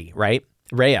the tree, right?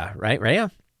 Rhea, right? Rhea?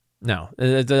 No,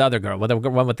 the other girl, the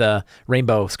one with the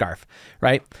rainbow scarf,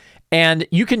 right? And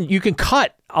you can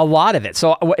cut a lot of it.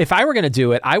 So if I were going to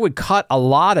do it, I would cut a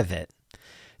lot of it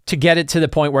to get it to the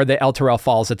point where the Elturel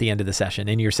falls at the end of the session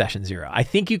in your session 0. I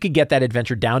think you could get that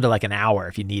adventure down to like an hour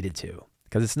if you needed to,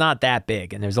 because it's not that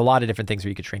big and there's a lot of different things where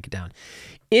you could shrink it down.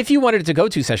 If you wanted it to go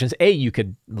 2 sessions, you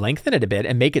could lengthen it a bit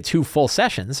and make it 2 full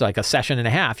sessions, so like a session and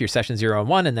a half, your session 0 and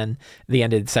 1, and then the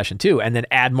end of session 2, and then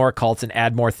add more cults and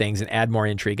add more things and add more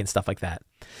intrigue and stuff like that.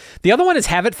 The other one is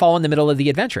have it fall in the middle of the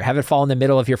adventure. Have it fall in the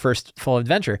middle of your first full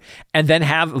adventure, and then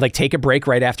take a break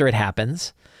right after it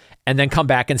happens, and then come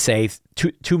back and say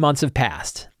 2 months have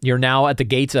passed. You're now at the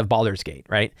gates of Baldur's Gate,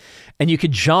 right? And you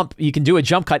can do a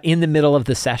jump cut in the middle of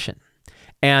the session.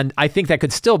 And I think that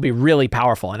could still be really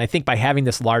powerful. And I think by having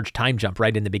this large time jump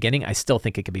right in the beginning, I still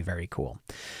think it could be very cool.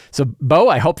 So, Bo,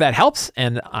 I hope that helps.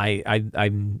 And I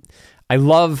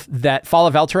love that Fall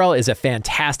of Elturel is a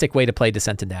fantastic way to play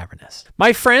Descent into Avernus.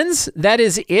 My friends, that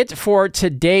is it for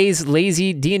today's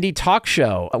Lazy D&D Talk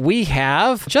Show. We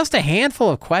have just a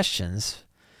handful of questions.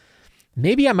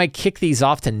 Maybe I might kick these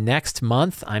off to next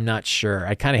month. I'm not sure.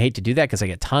 I kind of hate to do that because I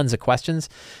get tons of questions.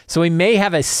 So we may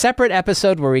have a separate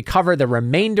episode where we cover the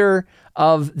remainder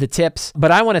of the tips. But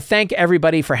I want to thank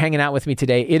everybody for hanging out with me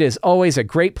today. It is always a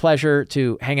great pleasure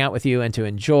to hang out with you and to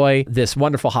enjoy this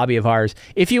wonderful hobby of ours.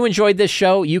 If you enjoyed this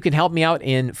show, you can help me out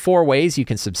in 4 ways. You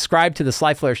can subscribe to the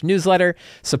Sly Flourish newsletter,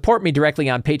 support me directly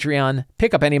on Patreon,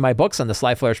 pick up any of my books on the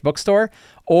Sly Flourish bookstore,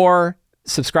 or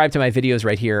subscribe to my videos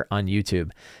right here on YouTube.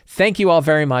 Thank you all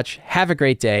very much. Have a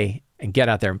great day and get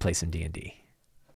out there and play some D&D.